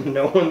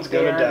 No one's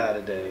gonna They're- die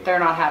today. They're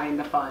not having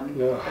the fun.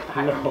 No, that the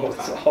higher no, games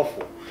it's are.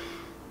 awful.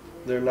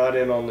 They're not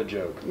in on the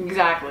joke.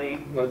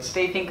 Exactly. Let's.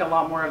 They think a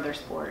lot more of their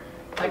sport.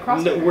 Like No,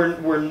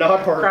 CrossFit. we're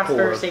not CrossFitters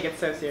hardcore. take it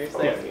so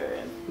seriously.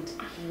 Yeah.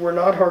 We're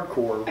not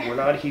hardcore. We're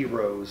not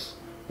heroes.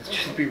 Let's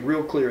just be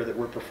real clear that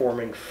we're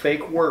performing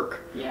fake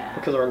work Yeah.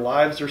 because our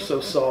lives are so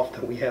soft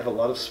that we have a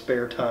lot of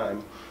spare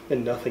time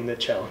and nothing that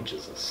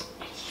challenges us.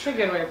 It's a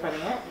good way of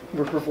putting it.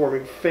 We're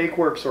performing fake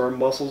work so our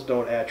muscles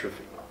don't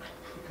atrophy.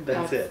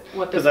 That's it.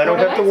 what the Because I don't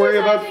sport have of to worry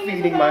about exercising is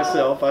feeding about.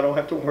 myself. I don't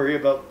have to worry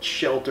about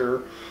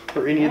shelter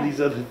or any of Yeah. these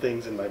other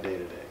things in my day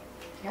to day.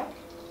 Yep.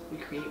 We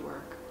create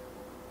work.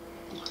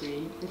 We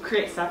create. You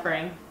create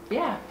suffering.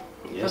 Yeah.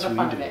 Yes, For the we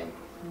fun do. of it.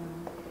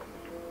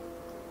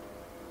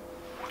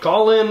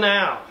 Call in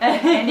now.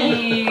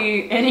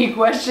 Any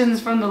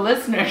questions from the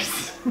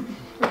listeners?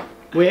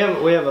 We have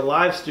a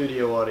live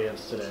studio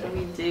audience today.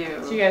 We do.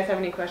 Do you guys have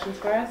any questions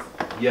for us?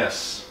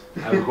 Yes. I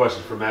have a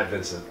question for Matt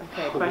Vincent.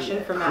 Okay,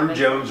 question for Crew Matt.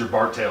 Jones or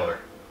Bart Taylor?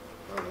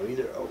 I don't know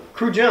either. Oh,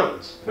 Crew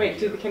Jones. Wait,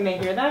 can they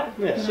hear that?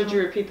 Yeah. Should you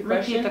repeat the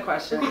question? Repeat the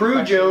question.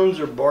 Crew Jones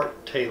or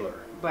Bart Taylor?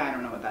 But I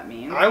don't know what that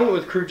means. I went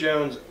with Crew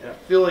Jones, and I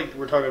feel like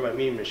we're talking about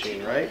Mean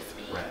Machine, right?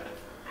 Rad.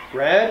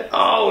 Rad?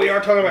 Oh, we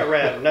are talking about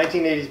Rad.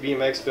 1980s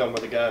BMX film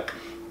with a guy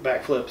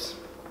backflips.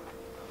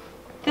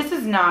 This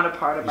is not a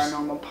part of our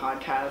normal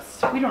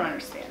podcast. We don't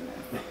understand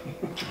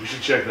this. You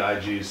should check the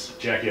IGs.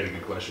 Jackie had a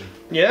good question.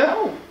 Yeah?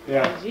 Oh,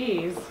 Yeah.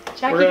 jeez.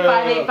 Jackie We're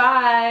gonna-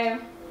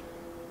 585.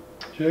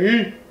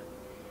 Jackie?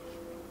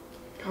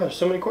 God, there's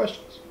so many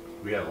questions.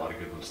 We had a lot of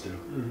good ones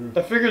too.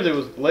 I figured it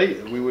was late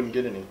and we wouldn't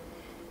get any.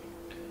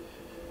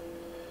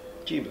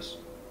 Jeebus.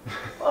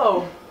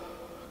 Whoa. Are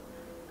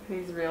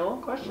these real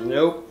questions?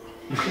 Nope.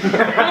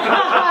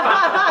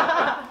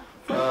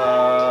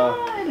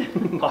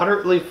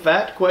 Moderately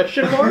fat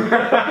question mark?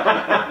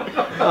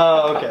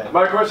 Okay.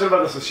 My question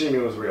about the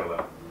sashimi was real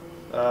though.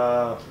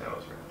 That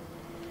was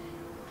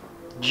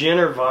real. Gin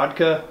or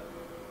vodka?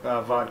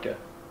 Vodka.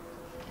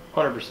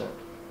 100%.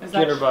 Is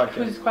Gin or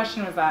vodka? Whose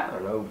question was I that?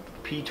 don't know.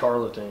 P.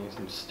 Tarleton,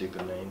 some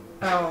stupid name.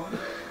 Oh.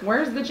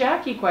 Where's the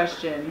Jackie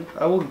question?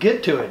 I will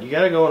get to it. You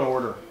gotta go in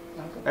order.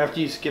 After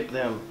you skip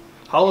them.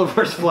 Hollow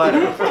versus flat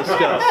Earth,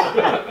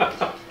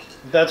 discuss.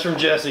 That's from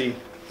Jesse,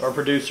 our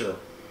producer.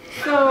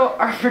 So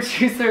our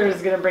producer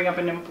is going to bring up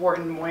an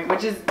important point,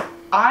 which is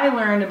I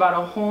learned about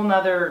a whole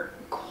nother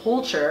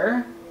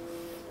culture.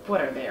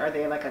 What are they? Are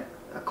they like a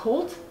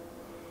cult?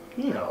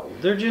 No,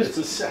 they're It's just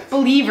a sect.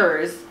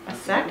 Believers. A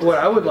sect? what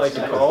I would like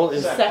to call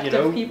is, Sect you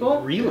know, of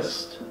people?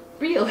 realist.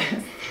 Realists.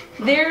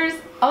 There's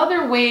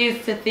other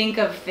ways to think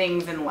of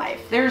things in life.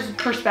 There's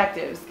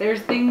perspectives. There's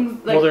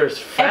things like Well, there's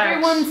facts.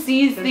 everyone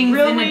sees There's things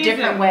real in a ways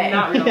different and way.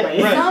 Not real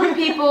ways. Right. Some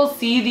people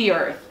see the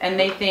earth and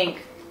they think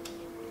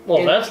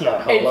Well, that's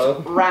not hollow.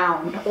 it's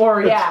round.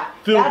 Or yeah.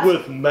 Filled that's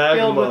with magma.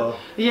 filled with-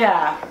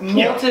 yeah,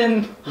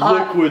 molten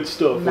hot liquid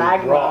stuff with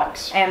magma.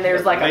 rocks. And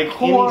there's like Make a any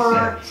core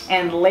sense.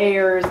 and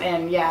layers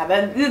and yeah,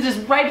 that it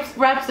just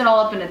wraps it all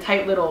up in a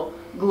tight little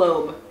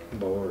globe.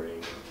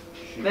 Boring.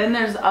 Then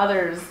there's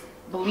others,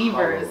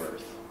 believers, Hollow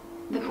Earth.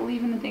 that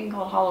believe in a thing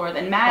called Hollow Earth.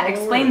 And Matt Hollow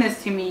explained Earth.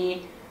 this to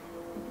me,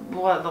 the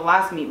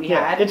last meet we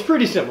Yeah, had. it's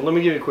pretty simple. Let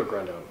me give you a quick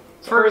rundown.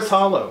 First, Earth's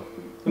hollow.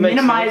 It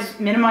makes sense.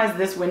 minimize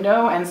this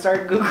window and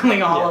start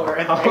googling Hollow Yeah,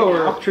 Earth. Hollow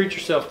right now. Earth, treat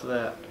yourself to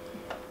that.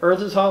 Earth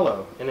is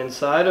hollow, and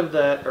inside of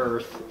that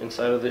Earth,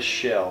 inside of this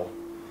shell,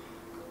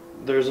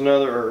 there's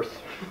another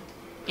Earth,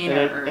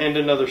 Inner Earth. and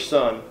another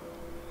sun,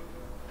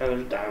 and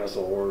there's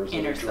dinosaurs,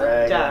 Inner and a sun.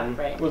 dragon.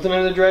 Duh, right. What's the name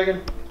of the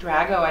dragon?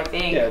 Drago, I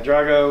think. Yeah,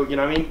 Drago.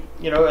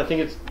 I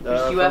think it's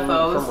There's from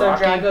UFOs, From So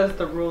Rocky. Drago's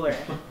the ruler.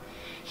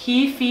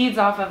 He feeds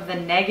off of the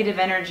negative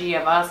energy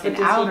of us But in does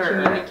he outer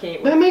Earth.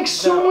 communicate with That makes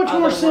so the much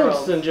more other sense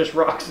worlds? than just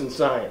rocks and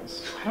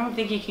science. I don't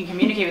think he can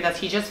communicate with us.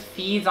 He just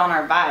feeds on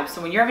our vibes.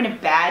 So when you're having a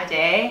bad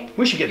day,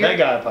 We should get You're-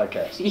 that guy a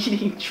podcast.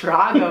 eating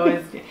Drago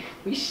is.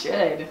 We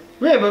should.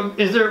 Yeah,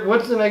 but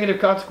what's the negative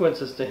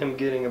consequences to him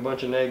getting a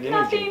bunch of negative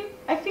energy? Nothing.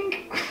 I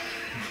think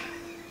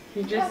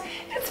He just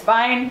it's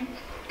fine.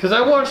 Because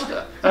I watched,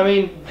 I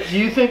mean, do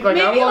you think, like,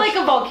 Maybe I watched,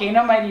 like a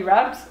volcano might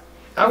erupt.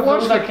 I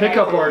watched those the are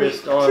pickup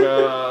connected. artist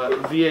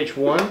on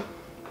VH1,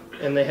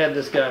 and they had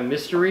this guy,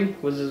 Mystery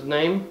was his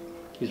name.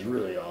 He's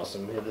really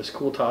awesome. He had this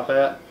cool top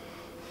hat,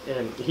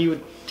 and he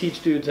would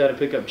teach dudes how to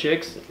pick up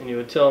chicks, and he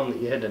would tell them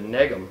that you had to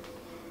neg them.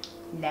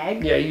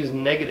 Neg. Yeah, use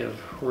negative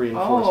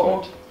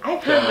reinforcement.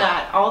 I've heard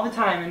that all the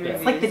time in Yeah. movies.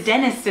 It's like the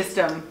dentist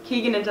system.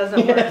 Keegan, it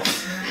doesn't work.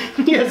 Yes.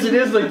 Yes, it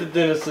is like the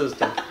dentist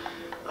system.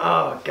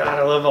 Oh, God,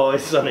 I love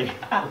Always Sunny.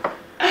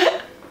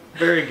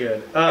 Very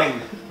good.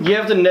 You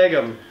have to neg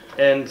them,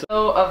 and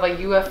So of a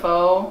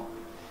UFO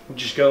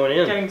just going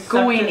in. Getting sucked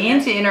going in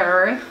into inner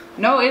Earth.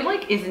 No, it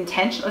like is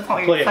intentional. It's not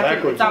like Play it it's sucked in-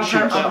 backwards It's on and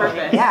shoots purpose. out.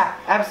 purpose. Yeah,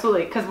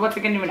 absolutely. Because what's it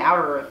gonna do in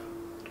outer Earth?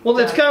 Well,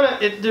 it's kind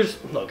of,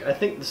 there's, look, I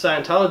think the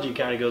Scientology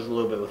kind of goes a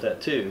little bit with that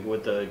too,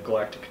 with the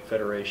Galactic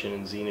Confederation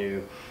and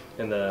Xenu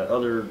and the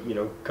other, you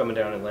know, coming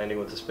down and landing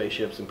with the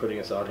spaceships and putting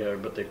us out here,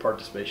 but they park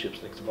the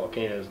spaceships next to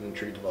volcanoes and then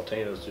treat the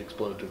volcanoes to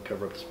explode to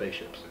cover up the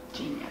spaceships.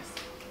 Genius.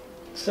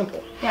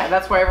 Simple. Yeah,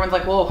 that's why everyone's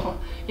like, well,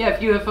 yeah, if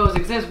UFOs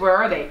exist, where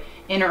are they?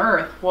 Inner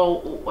Earth.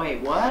 Well,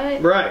 wait,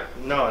 what? Right.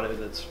 No,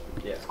 that's,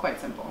 yeah. It's quite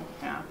simple.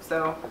 Yeah.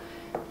 So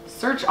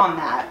search on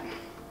that,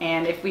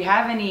 and if we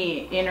have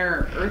any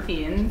inner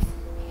Earthians.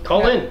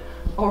 Call in.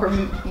 Or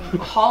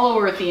hollow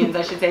Earthians,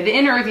 I should say. The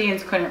inner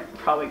Earthians couldn't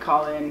probably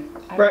call in.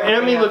 don't Right, know and if I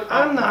they mean, have look,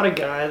 I'm fun. not a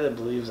guy that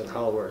believes in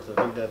Hollow Earth.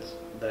 I think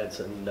that's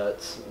a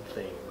nuts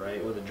thing,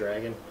 right, with a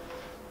dragon.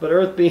 But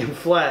Earth being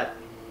flat,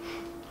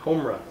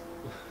 home run.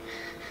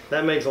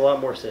 That makes a lot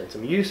more sense. I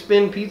mean, you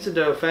spin pizza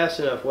dough fast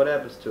enough, what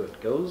happens to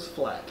it? Goes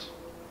flat.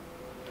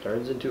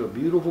 Turns into a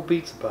beautiful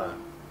pizza pie.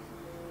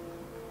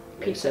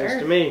 Makes Pizza sense to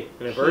Earth. me.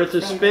 And if Earth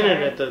is Pizza spinning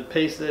Earth. at the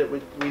pace that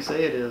we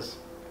say it is,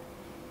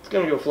 it's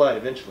going to go flat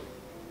eventually.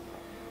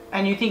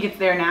 And you think it's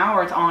there now,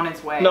 or it's on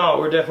its way? No,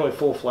 we're definitely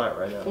full flat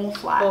right now. Full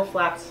flat. Full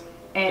flats.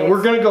 And we're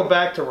it's going to go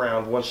back to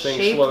round once things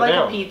shaped slow like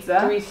down. a Do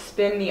pizza. we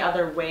spin the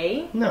other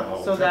way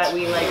No. so that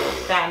we like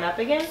fatten up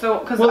again? So,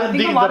 because Well, I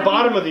think the a lot of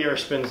bottom people, of the earth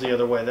spins the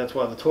other way. That's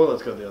why the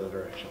toilets go the other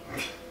direction.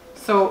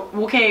 So,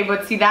 okay,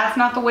 but see, that's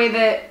not the way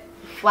that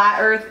flat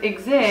Earth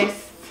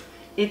exists.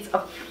 It's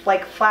a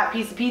like flat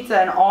piece of pizza,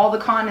 and all the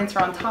continents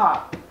are on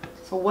top.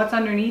 So what's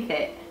underneath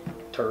it?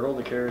 Turtle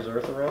that carries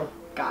earth around.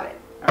 Got it.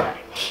 All right.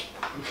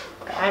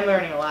 I'm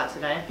learning a lot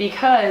today.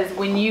 Because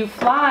when you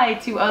fly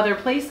to other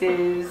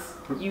places,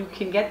 you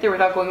can get there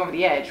without going over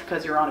the edge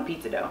because you're on a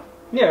pizza dough.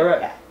 Yeah,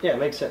 right. Yeah. Yeah,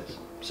 makes sense.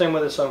 Same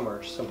with the sun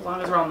works. As Simple.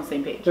 long as we're on the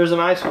same page. There's an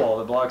ice wall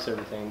that blocks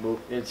everything, but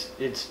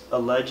it's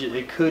alleged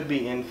it could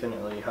be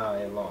infinitely high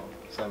and long.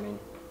 So I mean,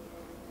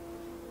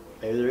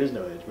 maybe there is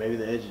no edge. Maybe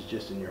the edge is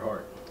just in your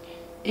heart.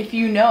 If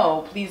you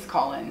know, please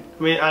call in.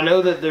 I mean, I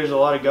know that there's a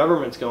lot of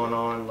governments going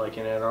on, like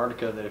in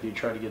Antarctica, that if you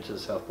try to get to the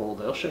South Pole,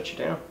 they'll shut you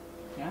down.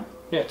 Yeah?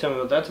 Yeah, tell me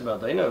what that's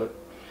about. They know it.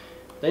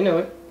 They know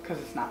it. Because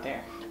it's not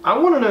there. I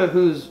want to know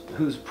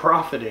who's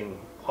profiting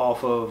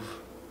off of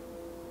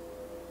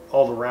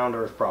all the round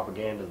earth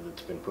propaganda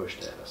that's been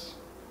pushed at us.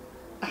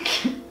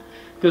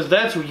 Because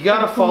that's you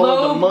got to follow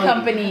the Globe money.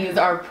 companies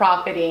are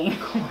profiting.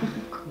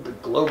 The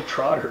globe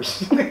trotters.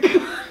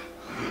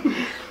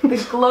 The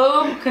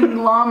globe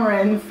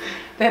conglomerates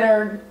that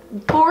are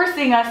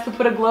forcing us to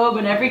put a globe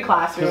in every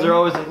classroom. Because they're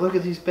always like, look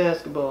at these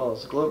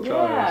basketballs, globe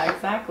trotters. Yeah,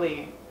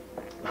 exactly.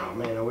 Oh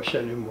man, I wish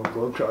I knew more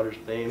globe trotters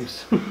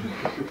names.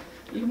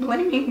 You're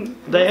blaming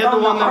They had the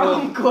on one that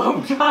Harlem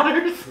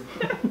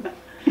Globetrotters.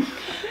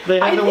 They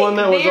had the one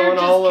that was they're on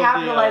just all of the.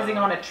 capitalizing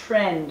on a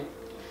trend.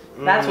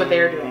 That's what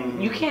they're doing.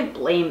 You can't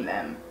blame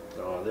them.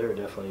 Oh, they're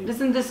definitely.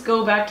 Doesn't this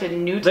go back to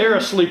Newton? They're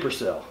a sleeper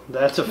cell.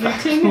 That's a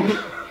fact. Newton?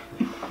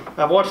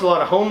 I've watched a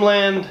lot of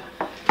Homeland,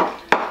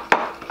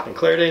 and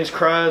Claire Danes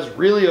cries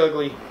really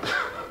ugly.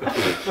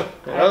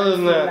 And other than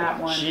seen that, that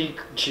one.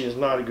 she is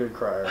not a good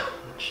crier.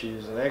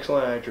 She's an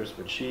excellent actress,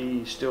 but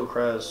she still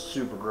cries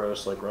super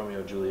gross like Romeo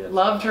and Juliet.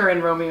 Loved her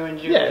in Romeo and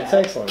Juliet. Yeah, it's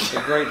excellent. It's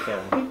a great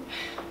film.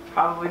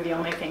 Probably the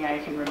only thing I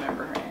can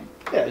remember her in.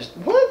 Yeah,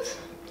 what?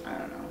 I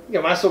don't know. You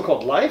got My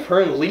So-Called Life?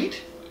 Her and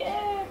Leet?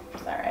 Yeah,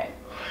 it's alright.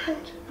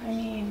 I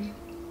mean,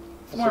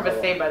 it's more of a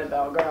Saved by the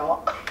Bell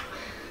girl.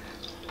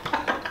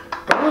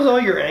 Where was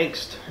all your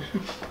angst?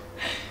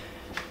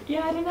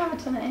 Yeah, I didn't have a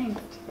ton of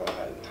angst.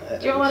 Oh,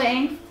 Do you have a lot of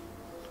angst?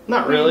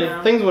 Not really.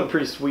 No. Things went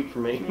pretty sweet for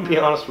me, to be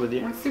honest with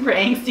you. We're super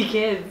angsty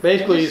kids.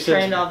 Basically, Just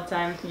trained since, all the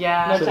time.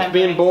 Yeah. No since time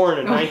being for born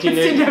in No, it's enough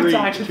 1983,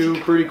 time. two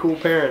pretty cool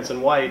parents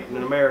and white in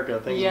America,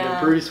 things have Yeah.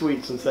 been pretty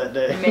sweet since that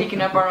day.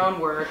 Making up our own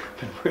work.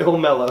 Real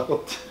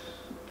mellow.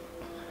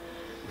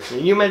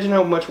 Can you imagine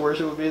how much worse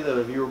it would be that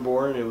if you were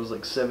born and it was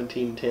like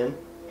 1710?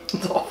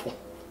 It's awful.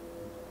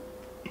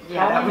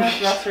 Yeah, How that many was,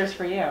 thrusters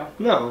for you?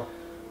 No.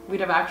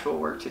 we'd have actual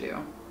work to do.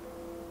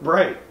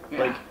 Right. Yeah.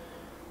 Like,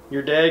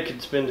 Your dad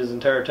could spend his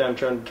entire time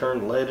trying to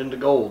turn lead into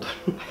gold.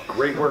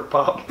 Great work,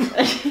 Pop.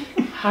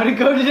 How'd it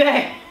go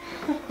today?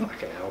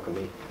 Fucking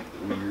alchemy.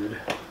 Weird.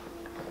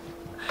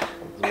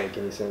 Doesn't make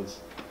any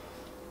sense.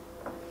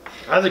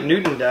 Isaac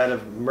Newton died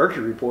of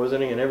mercury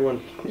poisoning, and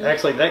everyone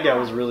acts like that guy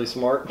was really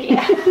smart.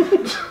 Yeah.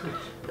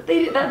 But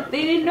they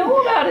didn't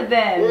know about it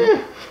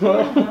then.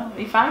 Well,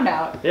 They found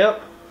out.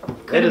 yep.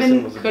 Could have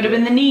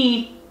been the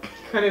knee.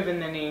 Could have been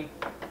the knee.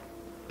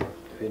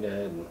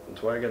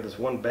 That's why I got this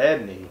one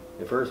bad knee.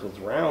 If Earth was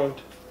round.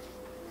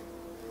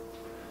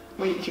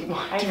 Wait, you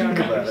want I to don't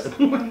go? know. I don't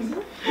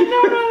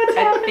know what's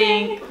I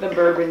think the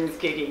bourbon's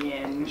kicking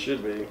in.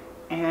 Should be.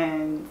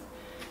 And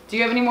do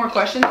you have any more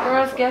questions for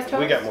us, guest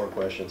host? We got more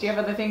questions. Do you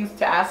have other things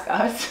to ask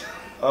us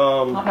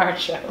on our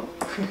show?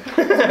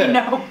 We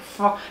know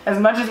as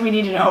much as we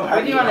need to know about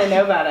What do you want to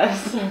know about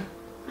us?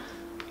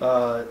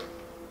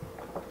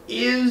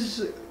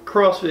 Is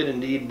CrossFit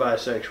indeed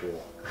bisexual?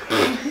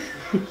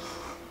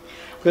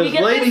 We Because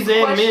get ladies this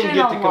and men question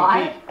get to a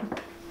lot. compete.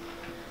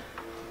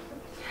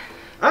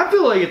 I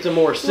feel like it's a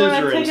more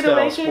scissoring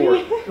style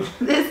sport.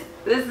 This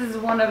is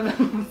one of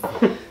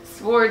those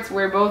sports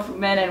where both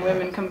men and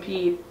women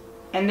compete,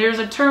 and there's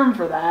a term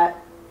for that.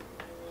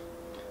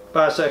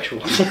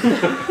 Bisexual.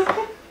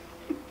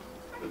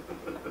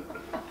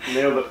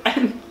 Nailed it.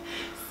 And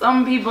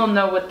some people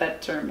know what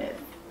that term is,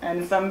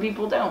 and some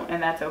people don't,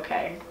 and that's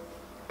okay.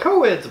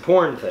 Co-ed's a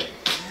porn thing.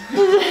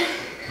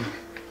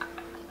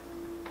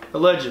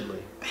 Allegedly.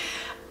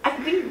 I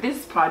think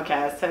this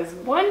podcast has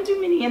one too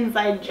many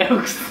inside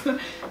jokes,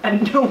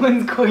 and no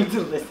one's going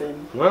to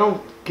listen.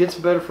 Well, get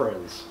some better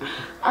friends.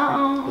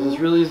 Because this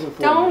really isn't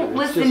for you. Don't It's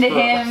listen just to for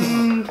us.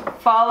 him,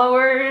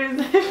 followers,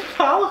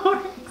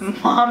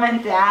 mom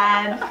and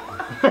dad.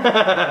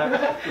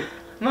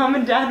 Mom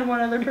and dad and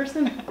one other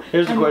person.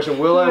 Here's the question.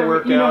 Will I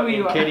work you know out who in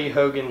you are. Katie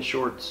Hogan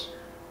shorts?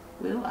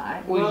 Will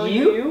I? Will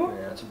you? Yeah,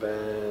 that's a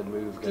bad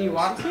move, guys. Do you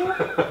want to?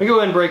 Let me go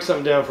ahead and break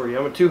something down for you.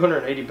 I'm a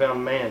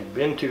 280-pound man.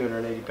 Been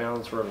 280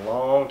 pounds for a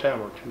long time.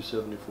 Or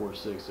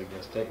 274.6, I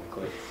guess,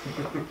 technically.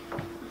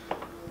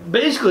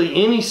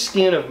 Basically, any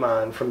skin of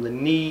mine from the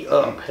knee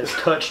up has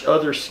touched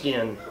other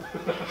skin.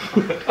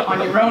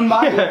 On your own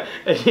body?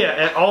 Yeah,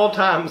 at all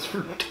times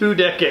for 2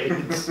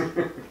 decades.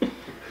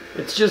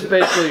 It's just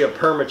basically a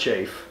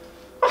permachafe.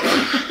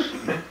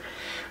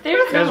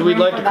 There's As no we'd room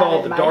like for to that call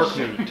in the my dark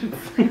shirt. meat.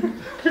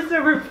 There's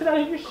no room for that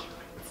in your shirt.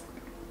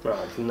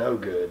 Oh, it's no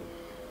good.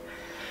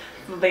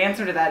 So the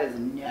answer to that is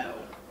no.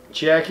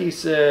 Jackie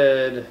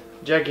said,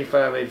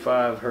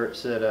 Jackie585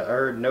 said, I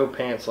heard no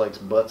pants likes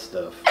butt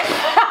stuff.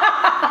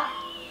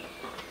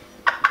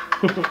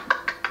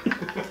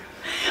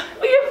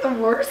 We have the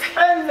worst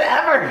friends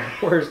ever.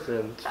 Worse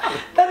than.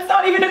 That's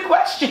not even a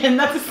question.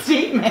 That's a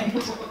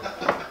statement.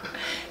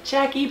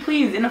 Jackie,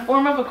 please, in the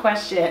form of a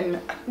question.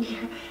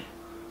 You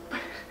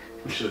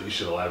should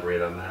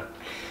elaborate on that.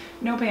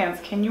 No pants.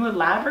 Can you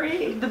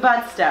elaborate? The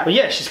butt stuff. But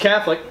yeah, she's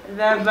Catholic.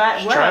 The butt.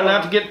 She's trying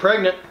not to get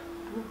pregnant.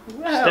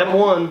 Whoa. Step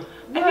 1.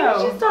 I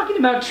think she's talking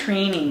about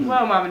training.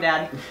 Whoa, mom and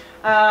dad.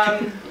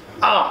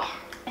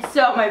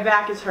 So my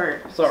back is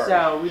hurt. Sorry.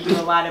 So we do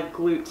a lot of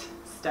glute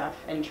stuff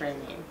and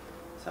training.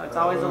 So it's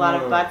always a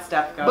lot of butt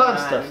stuff going on. Butt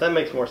stuff, that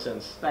makes more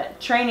sense. But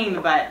training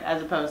the butt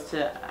as opposed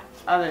to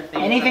other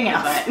things. Anything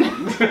like the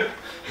else.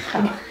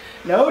 butt.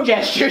 No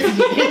gestures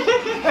needed,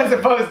 as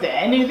opposed to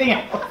anything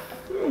else.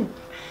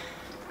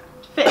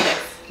 Fitness.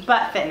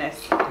 Butt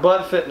fitness.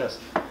 Butt fitness.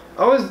 I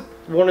always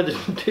wanted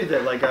to do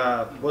that, like,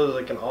 what was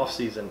like an off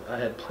season. I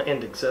had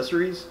planned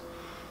accessories,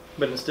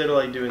 but instead of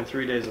like doing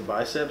 3 days of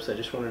biceps, I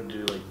just wanted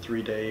to do like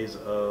 3 days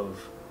of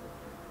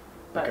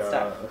Butt like,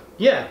 stuff.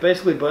 yeah,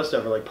 basically butt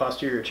stuff or like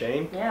posterior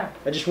chain. Yeah.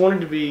 I just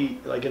wanted to be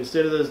like,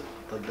 instead of those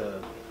like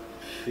the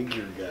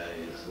figure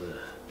guys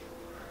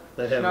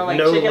that have Smell like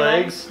no chicken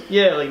legs.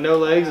 Yeah, like no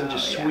legs and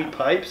just yeah. sweet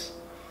pipes.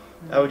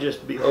 I would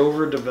just be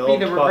overdeveloped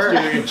Be the reverse.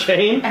 posterior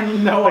chain.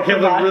 And no Like have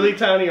upper like body. really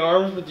tiny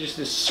arms with just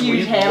this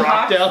Huge sweet ham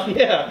rocked hocks. out,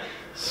 yeah,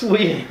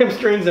 sweet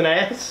hamstrings and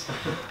ass.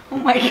 Oh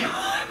my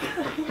god.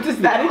 Does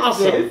that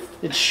Awesome. exist?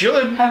 It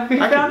should. Have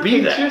we I found could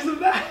be pictures that. of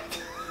that?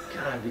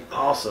 God, it'd be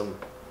awesome.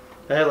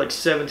 I had like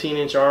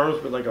 17-inch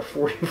arms with like a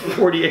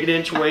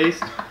 48-inch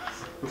waist.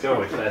 It's kind of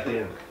like Fat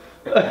Dan.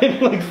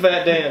 Like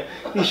Fat Dan.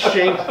 He's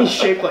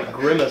shaped like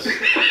Grimace.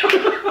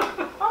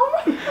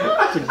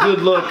 It's a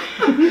good look.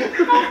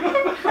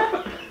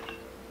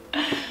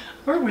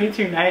 We're way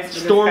too nice for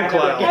Storm this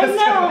kind of Cloud. guest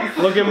I know. host.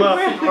 Look him up.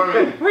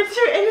 We're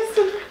too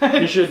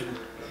innocent. You should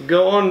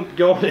go on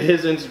to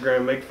his Instagram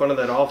and make fun of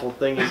that awful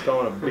thing he's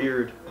calling a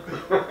beard.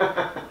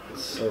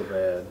 It's so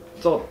bad.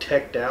 It's all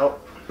teched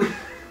out.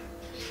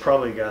 He's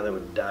probably a guy that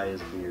would dye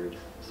his beard.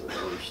 It's the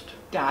worst.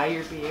 Dye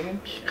your beard.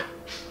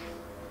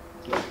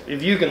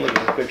 If you can look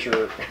at this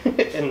picture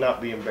and not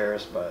be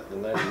embarrassed by it,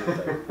 then that's your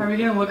thing. Are we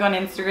gonna look on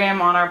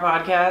Instagram on our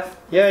podcast?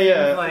 Yeah,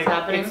 yeah. Like,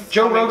 happening? it's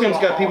Joe coming Rogan's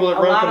to got all. people that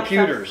A run lot of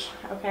computers.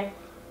 Okay.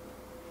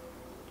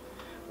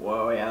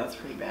 Whoa, yeah, that's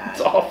pretty bad.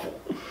 It's awful.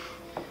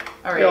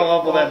 All Look how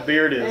awful well, that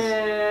beard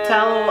is.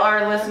 Tell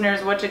our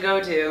listeners what to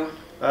go to.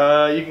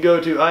 You can go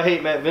to I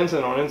Hate Matt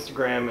Vincent on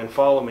Instagram and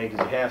follow me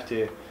because you have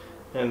to.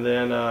 And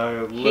then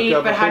look Hate,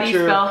 up but a how do you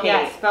picture. spell hate?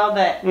 Yeah, spell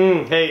that.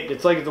 Hate.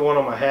 It's like the one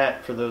on my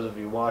hat for those of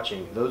you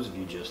watching. Those of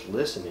you just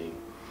listening.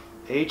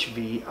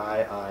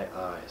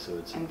 HVIII. So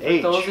it's And for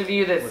H. those of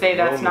you that with say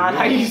that's Roman not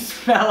how you numerals.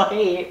 spell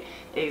hate,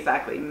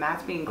 exactly.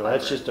 Matt's being clever. Well,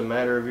 that's just a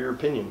matter of your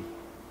opinion.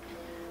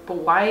 But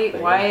why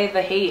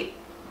the hate?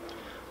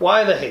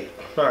 Why the hate?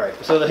 Alright,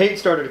 so the hate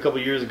started a couple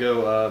years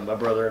ago. My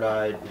brother and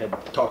I had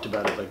talked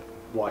about it, like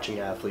watching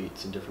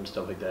athletes and different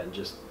stuff like that, and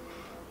just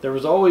there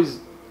was always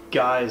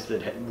guys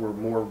that were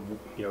more,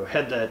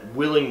 had that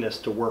willingness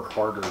to work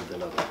harder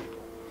than other people,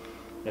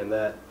 and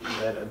that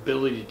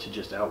ability to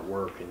just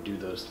outwork and do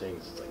those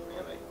things. It's like,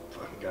 man, that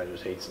fucking guy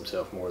just hates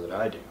himself more than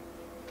I do.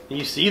 And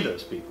you see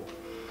those people,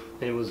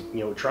 and it was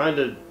trying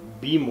to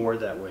be more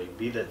that way,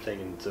 be that thing.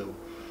 And so,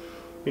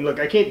 I mean, look,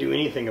 I can't do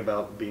anything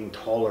about being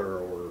taller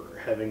or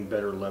having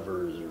better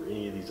levers or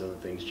any of these other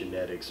things,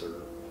 genetics,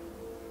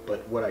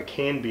 but what I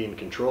can be in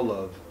control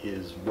of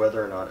is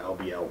whether or not I'll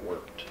be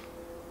outworked.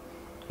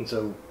 And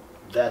so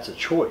that's a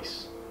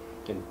choice.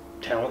 And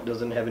talent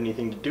doesn't have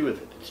anything to do with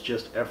it. It's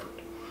just effort.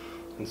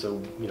 And so,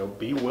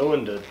 be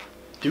willing to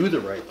do the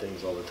right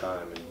things all the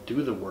time and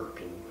do the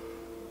work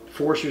and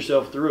force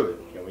yourself through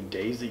it. In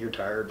days that you're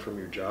tired from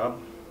your job,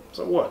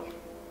 so what?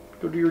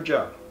 Go do your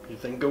job. You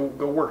think go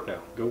work now.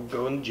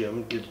 Go in the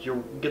gym,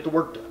 get the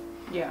work done.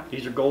 Yeah.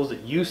 These are goals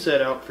that you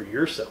set out for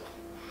yourself.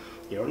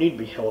 You don't need to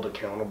be held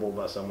accountable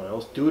by someone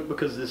else. Do it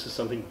because this is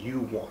something you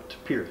want,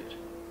 period.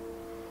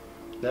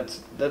 That's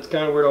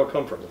kind of where it all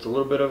comes from. It's a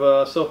little bit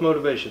of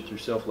self-motivation through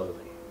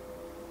self-loathing.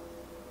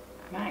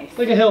 Nice.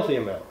 Like a healthy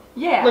amount.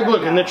 Yeah. Like,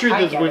 look, and the no, truth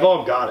I is get we've it.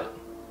 all got it.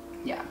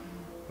 Yeah.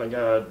 Like,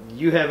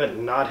 you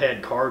haven't not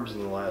had carbs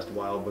in the last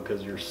while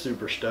because you're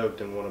super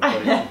stoked and want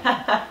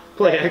to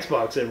play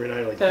Xbox every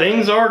night. Like, Totally.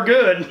 things are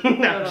good.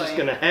 I'm just Totally.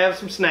 going to have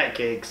some snack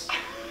cakes.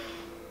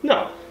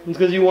 No. It's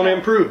because you want to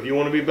improve. You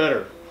want to be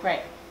better.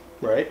 Right.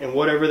 Right? And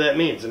whatever that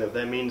means. And if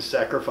that means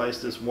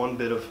sacrifice this one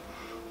bit of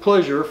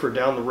pleasure for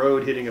down the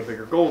road hitting a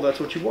bigger goal, that's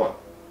what you want.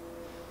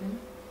 Mm-hmm.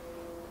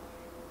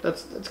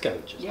 That's kind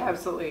of just Yeah,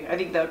 absolutely. I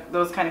think that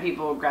those kind of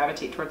people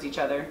gravitate towards each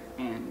other,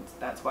 and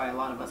that's why a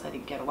lot of us, I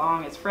think, get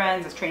along as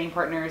friends, as training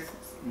partners.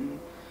 And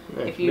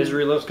Yeah, if you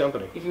misery loves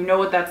company. if you know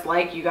what that's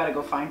like, you got to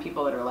go find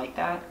people that are like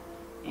that,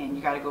 and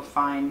you got to go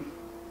find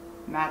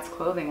Matt's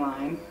clothing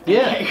line. And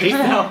Yeah, get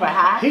yourself a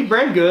hat Hey,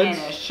 brand goods.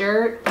 and a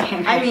shirt.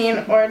 And I mean,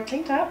 or a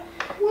tank top.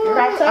 What?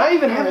 Wrap top, I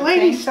even or have a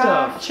lady tank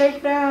top. stuff. Check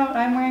it out.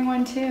 I'm wearing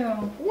one too.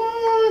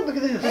 What? Look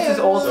at this. This is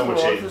old So school.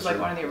 much This hate, is like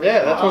sir. one of the originals.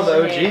 Yeah, that's one of the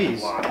Oh,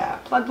 OGs. Yeah.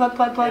 Plug.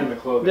 And the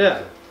clothing.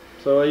 Yeah.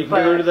 So you can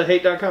But- go to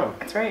thehate.com.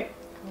 That's right.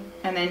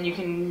 And then you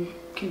can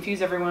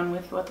confuse everyone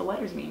with what the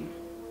letters mean.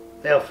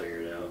 They'll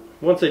figure it out.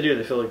 Once they do,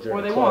 they feel like they're Or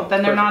in they a club. won't.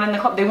 Then they're not in the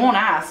club. They won't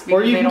ask. Or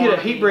because you they can don't get a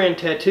wanna hate be- brand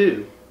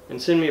tattoo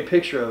and send me a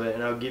picture of it,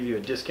 and I'll give you a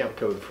discount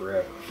code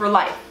forever. For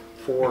life.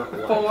 For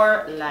life.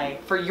 For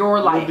Life. For your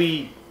It'll life.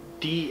 be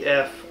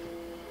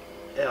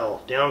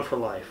DFL, down for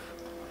life.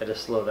 I had to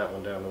slow that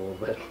one down a little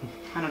bit.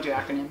 I don't do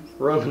acronyms.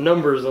 Run the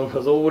numbers on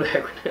those old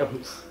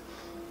acronyms.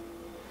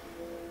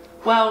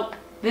 Well,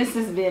 this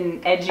has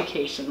been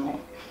educational,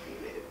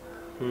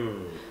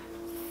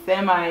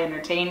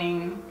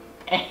 semi-entertaining,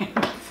 and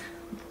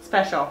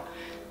Special.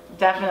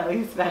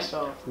 definitely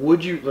special.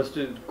 Let's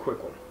do a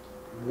quick one.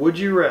 Would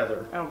you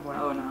rather, Oh boy.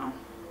 Oh no.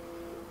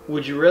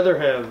 would you rather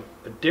have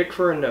a dick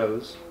for a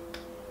nose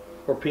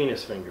or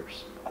penis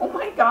fingers? Oh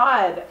my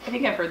god. I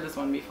think I've heard this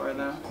one before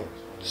though.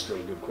 Still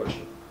a good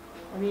question.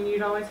 I mean,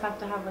 you'd always have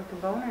to have like a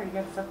boner to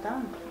get stuff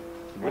done.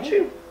 Would Right?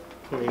 you?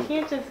 I You mean,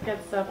 can't just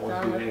get stuff Always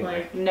done do with anyway.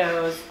 like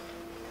Nose.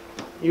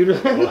 you'd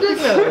have a dick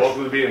nose.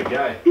 Welcome to being a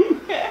guy.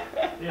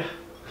 Yeah.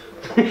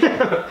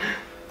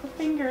 the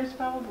fingers,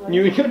 probably.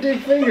 You dig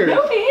fingers.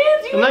 No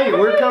hands. You No, never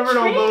we're really covered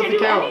on train both to do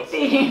accounts.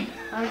 anything.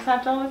 I just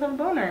have to always have a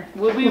boner.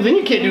 We'll Well, then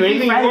you can't do we'll be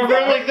anything. You friends walk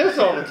around then. like this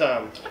all the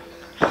time.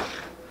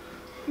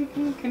 You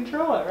can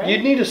control it, right?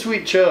 You'd need a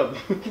sweet chub.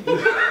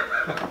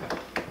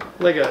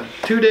 Like a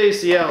 2-day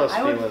Cialis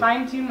I would feeling.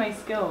 fine tune my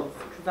skills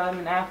because I'm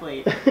an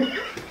athlete.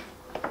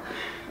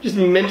 Just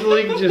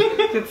mentally,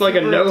 just like a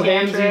super no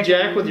handsy tantric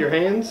jack and- with your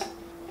hands.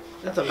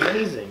 That's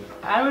amazing.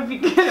 I would be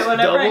good at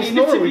whatever I Double needed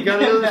snort. to We be got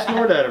good another at.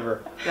 snort out of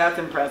her. That's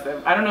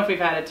impressive. I don't know if we've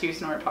had a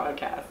 2-snort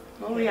podcast.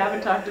 Well, we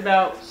haven't talked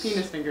about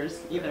penis fingers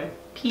either.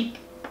 Peep.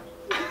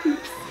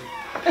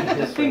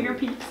 Finger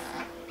peeps.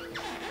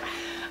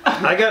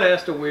 I got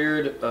asked a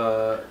weird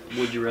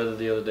would you rather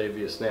the other day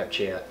via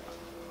Snapchat.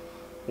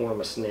 One of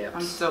my I'm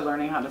snaps. still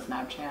learning how to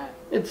Snapchat.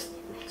 It's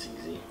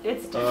easy.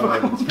 It's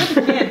difficult.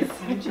 Kids,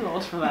 you're too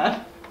old for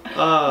that.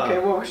 Okay,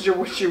 what was your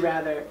would you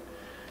rather?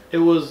 It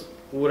was,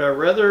 would I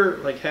rather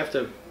like have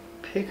to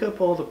pick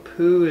up all the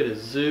poo at a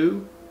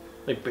zoo,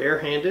 like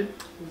barehanded,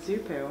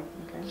 Zupu.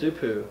 Okay. zoo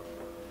poo,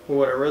 or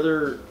would I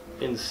rather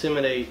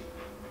inseminate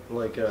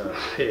like a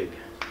pig?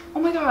 Oh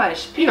my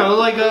gosh. You know,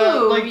 like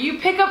poo. like You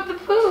pick up the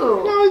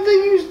poo. no, they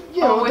use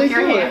Oh, they with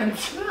your do it.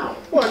 hands. No.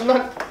 What?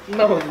 Not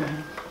no.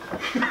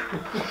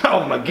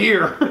 Oh, my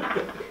gear.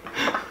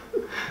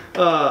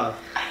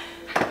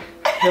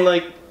 And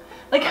like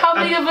Like how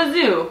big of a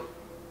zoo?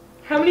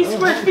 How many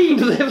square feet?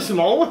 Do they have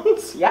small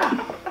ones? Yeah,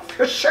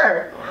 for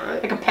sure.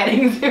 Alright. Like a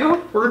petting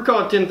zoo. We're gonna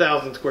call it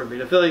 10,000 square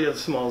feet. I feel like it's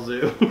a small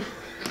zoo.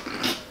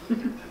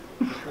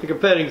 Like a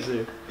petting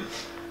zoo.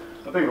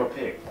 I think of a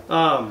pig.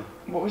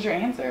 What was your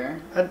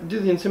answer? I do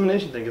the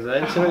insemination thing because I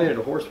inseminated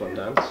a horse one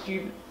time. Did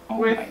you? Oh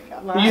With my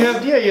god.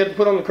 last- You had to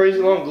put on the crazy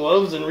long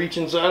gloves and reach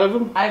inside of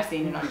them. I've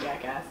seen it on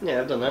Jackass.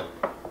 Yeah, I've done that.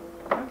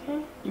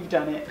 Okay. You've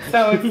done it.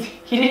 So it's,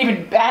 he didn't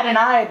even bat an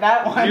eye at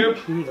that one. Yep.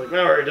 He's like, I've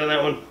already done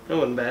that one. That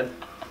wasn't bad.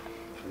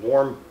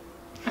 Warm.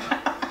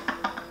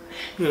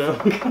 You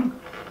know.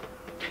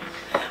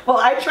 Well,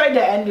 I tried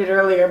to end it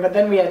earlier, but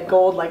then we had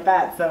gold like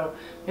that, so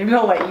maybe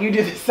I'll let you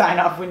do the sign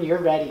off when you're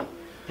ready.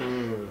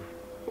 Mm.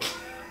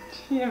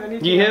 Do you have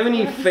anything Do you have else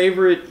any for us?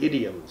 favorite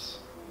idioms?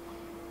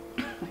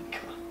 Oh my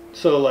god.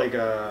 So like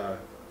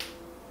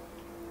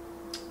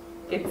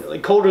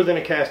It's, colder than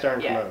a cast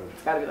iron yeah, commode.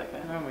 it's gotta be like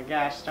that. Oh my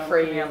gosh, don't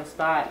Phrase. put me on the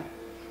spot.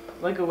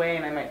 Look away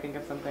and I might think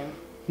of something.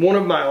 One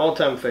of my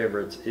all-time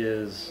favorites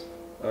is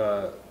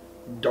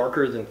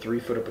darker than 3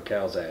 foot up a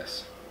cow's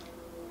ass.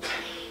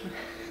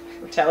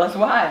 Tell us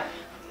why.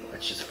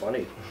 That's just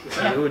funny.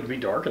 Yeah. It would be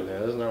dark in there.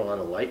 There's not a lot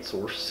of light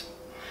source.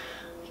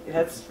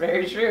 That's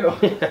very true.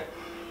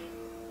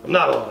 I'm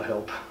not a lot of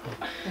help.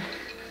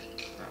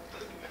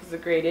 It's a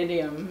great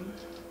idiom.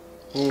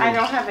 I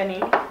don't have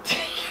any.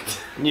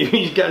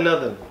 You got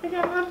nothing. I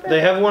got nothing.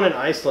 They have one in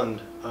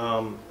Iceland.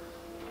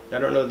 I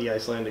don't know the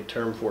Icelandic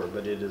term for it,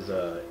 but it is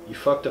you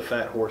fucked a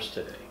fat horse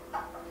today.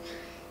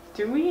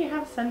 Do we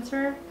have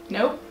censor?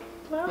 Nope.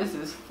 Well, This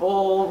is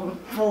full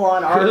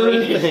on Good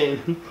R-rated.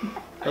 thing.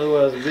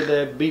 Otherwise, we get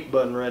that beep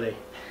button ready.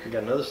 We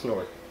got another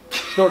snort.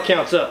 Snort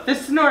counts up. the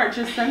snort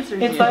just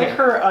censors It's you. like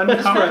her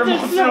uncomfortable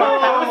That's snort.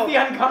 right. That was the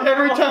uncomfortable.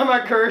 Every time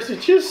I curse, it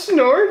just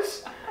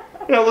snorts.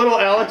 And a little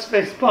Alex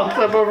face pops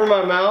up over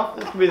my mouth.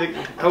 This would be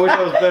the. I wish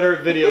I was better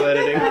at video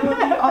editing. That would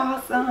be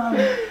awesome.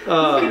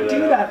 You could do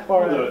that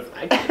for us.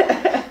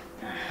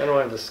 I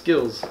don't have the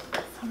skills.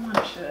 Someone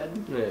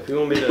should. Yeah, if you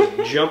want me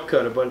to jump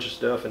cut a bunch of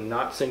stuff and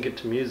not sync it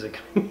to music,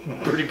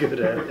 I'm pretty good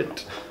at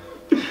it.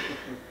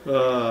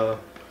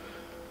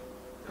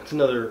 That's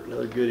another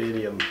good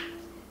idiom.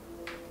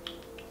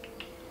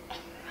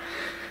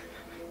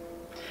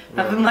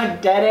 Nothing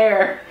like dead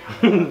air.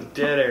 Dead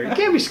air. You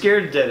can't be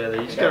scared of dead air.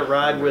 You just gotta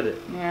ride with it.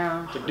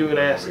 Yeah. It's like doing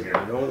acid. You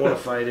don't want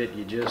to fight it.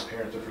 You just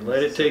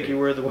let it take you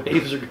where the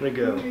waves are gonna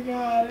go. Oh my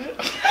god. I'm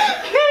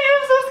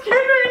so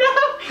scared right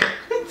now.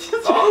 It's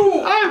just,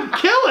 Oh, I'm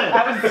killing!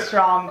 that was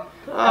strong.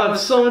 Oh,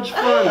 it's so much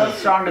That fun. was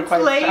strong to It's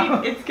quite late.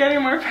 strong. It's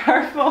getting more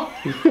powerful.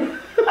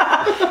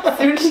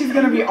 Soon she's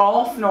gonna be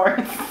all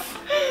snorts.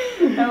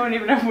 I won't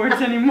even have words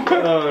anymore.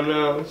 Oh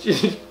no, she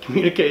just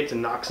communicates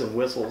and knocks and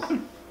whistles.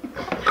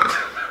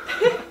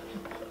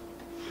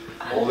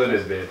 Hold it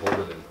in, babe.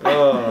 Hold it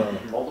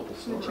in. Multiple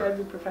I'm snort. try to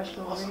be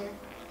professional over here.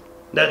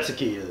 That's the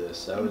key to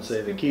this. I would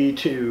say the key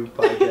to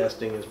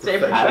podcasting is Say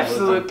professionalism.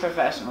 Absolute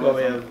professionalism. Well,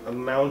 we have a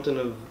mountain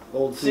of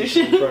old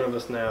sushi in front of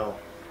us now.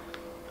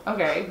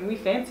 Okay, we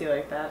fancy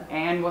like that.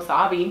 And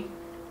wasabi.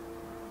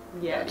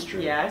 Yeah, That's true.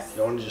 yes.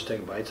 You want to just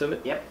take bites of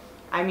it? Yep.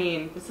 I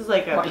mean, this is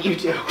like a. What you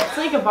do. It's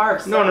like a bar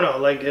of No, soap. no, no.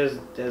 Like as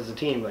a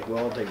team, like we'll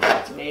all take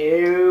bites of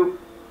it. No.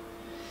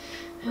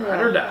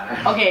 Ride or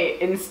die. Okay,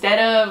 instead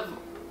of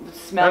I don't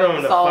smelling have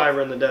enough salt,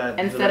 fiber in the diet.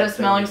 for instead that of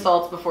smelling thing.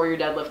 salts before your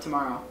deadlift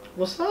tomorrow.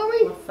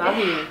 Wasabi?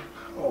 Wasabi.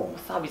 Oh,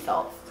 Wasabi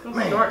salts. Let's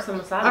Man. snort some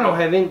wasabi. I don't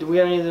have any. Do we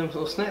have any of them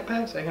little snack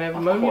packs? I can have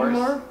Of ammonia course.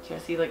 tomorrow.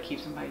 Jesse like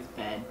keeps them by his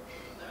bed.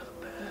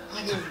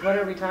 What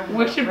are we talking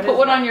We about? should What put is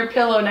one that? on your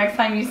pillow next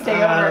time you stay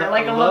over,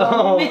 like a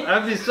little.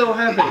 I'd be so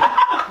happy.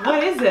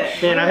 What is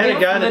it? Man, I had a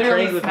guy that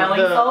Literally trained with smelling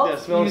the salts, yeah,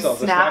 smelling you salts.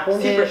 The snap snack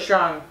ones? it. Super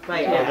strong.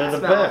 Like, Yeah, yeah, they're the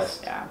smells.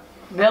 best. Yeah.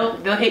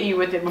 They'll hit you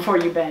with it before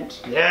you bench.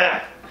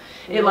 Yeah.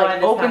 It Why like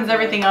this opens happening?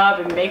 everything up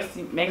and makes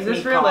Is me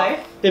this real cough.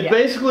 life? It Yeah.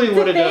 basically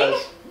what it It's a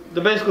thing?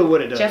 does. Basically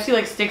what it does. Jesse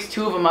like sticks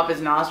 2 of them up his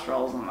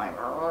nostrils and like,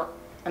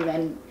 and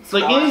then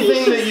Like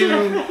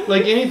squats.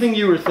 anything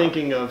you were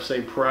thinking of,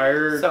 say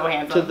prior So to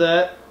handsome.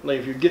 that, like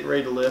if you're getting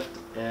ready to lift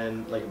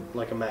and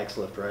like a max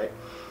lift, right?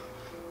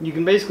 You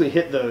can basically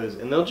hit those,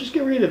 and they'll just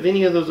get rid of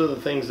any of those other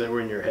things that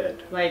were in your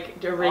head. Like,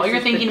 All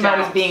you're thinking about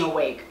is being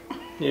awake.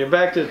 You're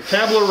back to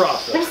tabula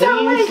rasa, I'm so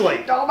clean awake.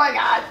 slate. Oh my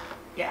god.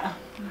 Yeah.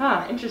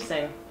 Huh,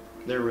 interesting.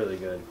 They're really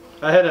good.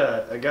 I had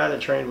a guy that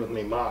trained with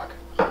me, Mock,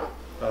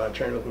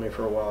 trained with me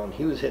for a while, and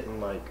he was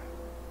hitting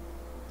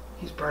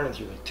he's burning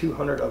through like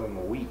 200 of them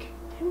a week.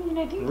 I mean,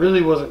 I think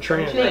Really wasn't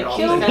training Should that like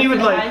often. He would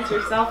sensitize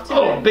yourself to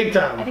oh, it? big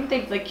time. I think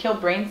they like kill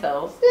brain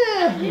cells.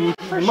 Yeah,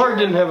 Mark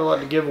didn't have a lot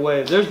to give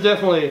away. There's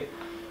definitely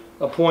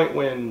a point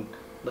when,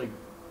 like,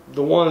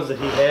 the ones that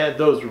he had,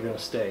 those were going to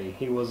stay.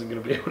 He wasn't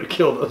going to be able to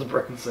kill those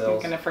brain You're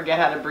cells. gonna forget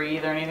how to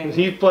breathe or anything.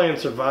 He's playing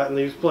survival.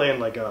 He was playing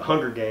like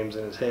Hunger Games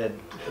in his head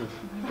with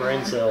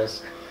brain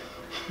cells.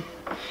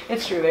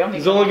 It's true. They only.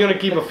 He's only going to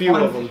keep a few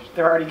of them.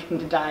 They're already going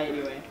to die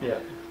anyway. Yeah,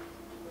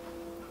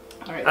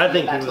 All right. I so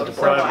think he that's was what-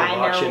 deprived I of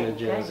know- oxygen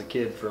okay. as a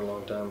kid for a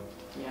long time.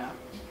 Yeah.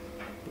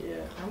 Yeah,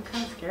 I'm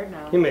kind of scared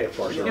now. he may have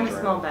farted. It's gonna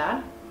smell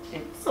bad.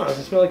 It's Oh, does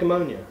it smell like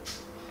ammonia?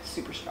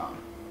 super strong.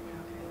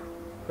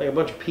 Like a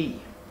bunch of pee.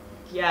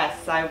 Yes,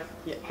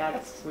 yeah,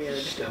 that's weird.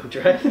 Snow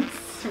dragon.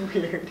 It's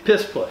weird.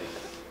 Piss play.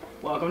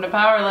 Welcome to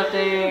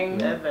powerlifting.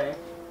 Never.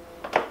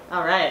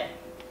 All right.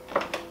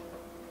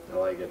 I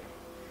like it.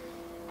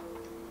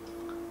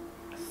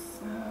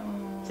 So,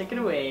 Take it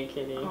away,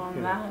 Kitty.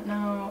 on that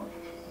note,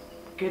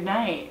 good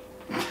night.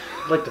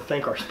 I'd like to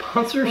thank our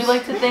sponsors. We'd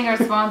like to thank our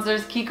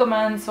sponsors,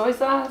 Kikkoman Soy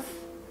Sauce.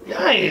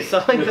 Nice, I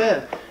like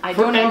that. I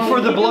don't know and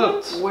for the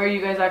bloats. where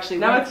you guys actually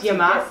No, went it's to get-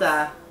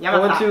 Yamasa. I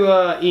went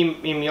to It's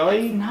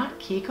Imyoi. not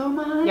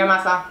Kikkoman?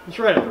 Yamasa. It's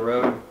right up the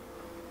road.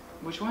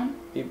 Which one?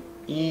 I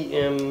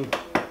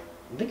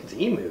think it's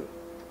Emu.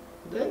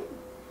 Then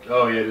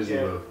Oh yeah, it is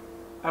Yeah. emo.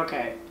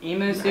 Okay,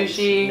 Emu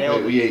Sushi.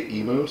 Nailed Wait, we ate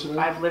emo today?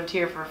 I've lived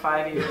here for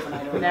 5 years and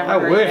I don't Never I know.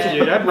 heard wish, that.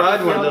 dude. I'd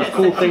ride one of those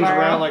cool things Tomorrow.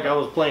 around like I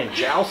was playing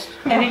joust.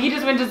 I think he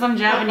just went to some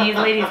Japanese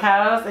lady's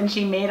house and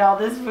she made all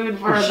this food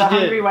for She the did.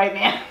 hungry white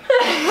man.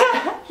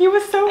 He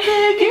was so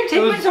big. Here, take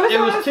It my was- soy it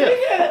was sauce.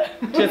 Tiff.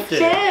 It's Tiff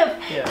did it.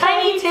 Tiff. Yeah.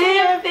 Tiny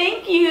Tiff,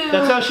 thank you.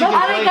 That's how she can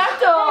place. Hey,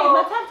 Arigato.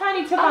 let's have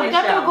Tiny Tip on the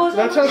Arigato show. goes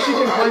That's how she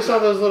can place all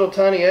those little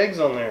tiny eggs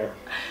on there.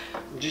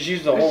 Just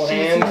use the whole She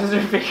hand. uses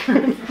her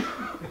fingers.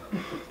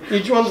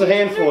 Each one's a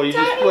handful. You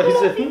just Tiny place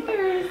little it.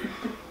 fingers.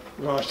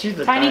 No, she's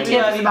the Tiny tiniest.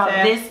 Tiff is about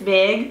Tiff. this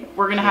big.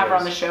 We're gonna She have her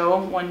on is. the show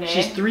one day.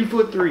 She's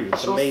 3'3".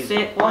 It's She'll amazing.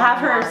 sit. We'll have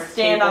her our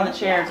stand on the table.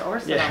 chairs or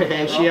sit Yeah, on the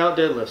and table. she out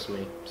deadlifts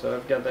me, so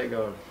I've got that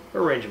going.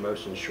 Her range of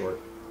motion is short.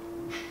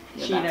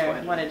 Yeah, Cheater.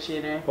 that's What a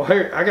cheater. Well,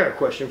 here, I got a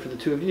question for the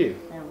two of you.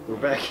 We're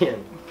back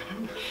in.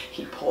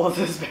 He pulls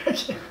his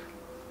back in.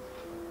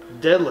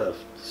 Deadlift,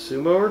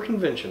 sumo or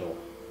conventional?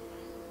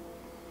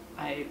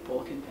 I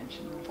pull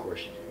conventional. Of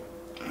course you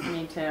do.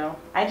 Me too.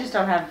 I just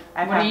don't have.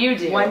 I've What do had you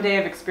do? One day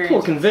of experience. Well,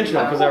 with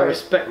conventional sumo. because I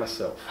respect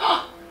myself.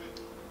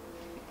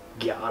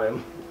 Got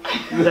him.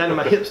 That and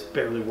my hips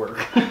barely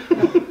work.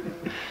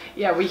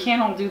 Yeah, we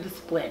can't all do the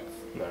splits.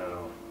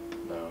 No.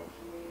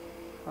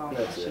 Well,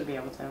 That's I should it. be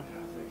able to. That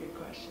was a good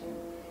question.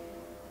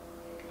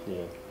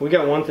 Yeah. We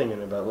got one thing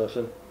in about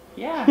lifting.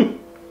 Yeah.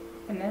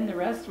 And then the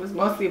rest was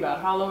mostly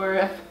about hollow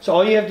earth. So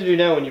all you have to do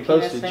now when you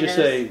post Penis it, just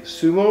say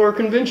sumo or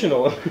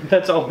conventional.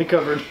 That's all we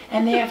covered.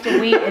 And they have to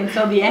wait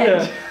until the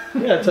end.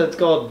 Yeah, it's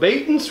called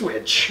bait and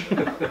switch.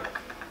 I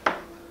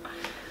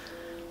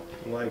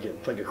like it.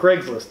 It's like a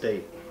Craigslist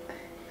date.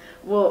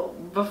 Well,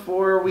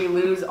 before we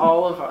lose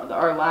all of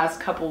our last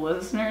couple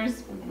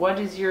listeners, where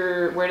do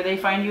they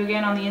find you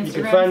again on the Instagram?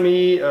 You can find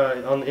me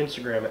on the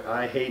Instagram at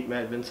I hate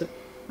Matt Vincent.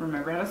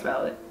 Remember how to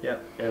spell it.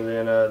 Yep. And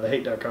then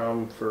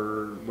thehate.com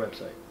for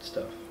website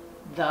stuff.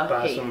 The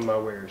Buy Hate. some of my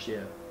wares,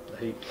 yeah. The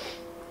hate.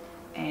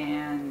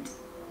 And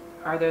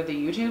are there the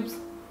YouTubes?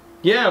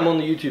 Yeah, I'm on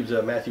the YouTube's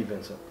Matthew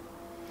Vincent.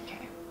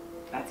 Okay,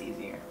 that's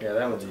easier. Yeah,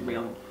 that one's easy.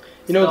 Real.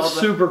 You know what's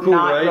Spelled with super cool,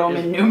 not right?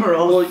 Roman is-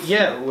 numerals. Well,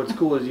 yeah, what's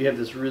cool is you have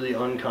this really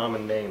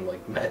uncommon name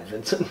like Matt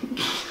Vincent.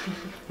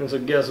 And so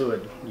guess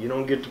what? You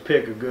don't get to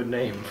pick a good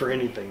name for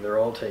anything. They're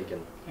all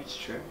taken. It's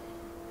true.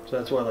 So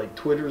that's why like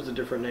Twitter's a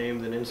different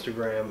name than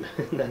Instagram,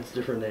 and that's a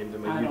different name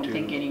than my I YouTube. don't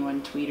think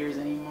anyone tweeters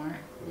anymore.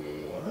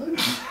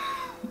 What?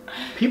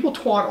 People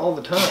twat all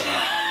the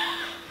time.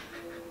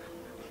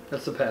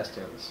 That's the past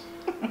tense.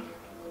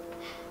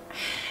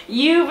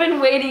 You've been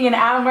waiting an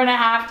hour and a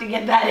half to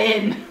get that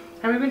in.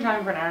 Have we been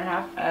talking for an hour and a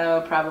half?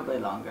 Oh, probably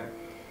longer.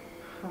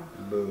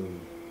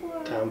 Boom.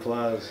 Time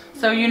flies.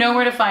 So you know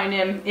where to find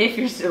him if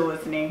you're still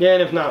listening. Yeah,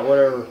 and if not,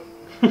 whatever.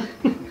 We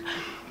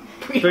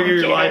Figure don't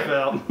your care. life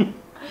out.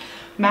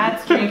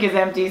 Matt's drink is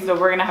empty, so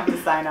we're gonna have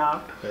to sign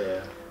off.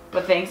 Yeah.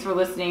 But thanks for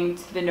listening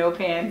to the No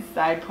Pants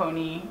Side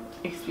Pony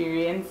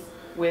experience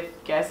with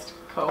guest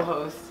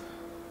co-host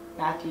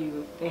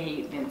Matthew the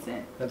Hate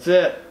Vincent. That's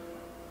it.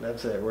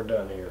 That's it. We're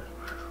done here.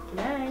 Good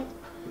night.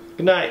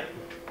 Good night.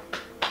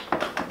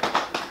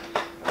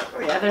 Oh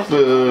yeah, there's.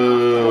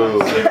 Boo.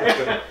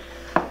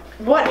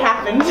 What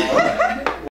happened?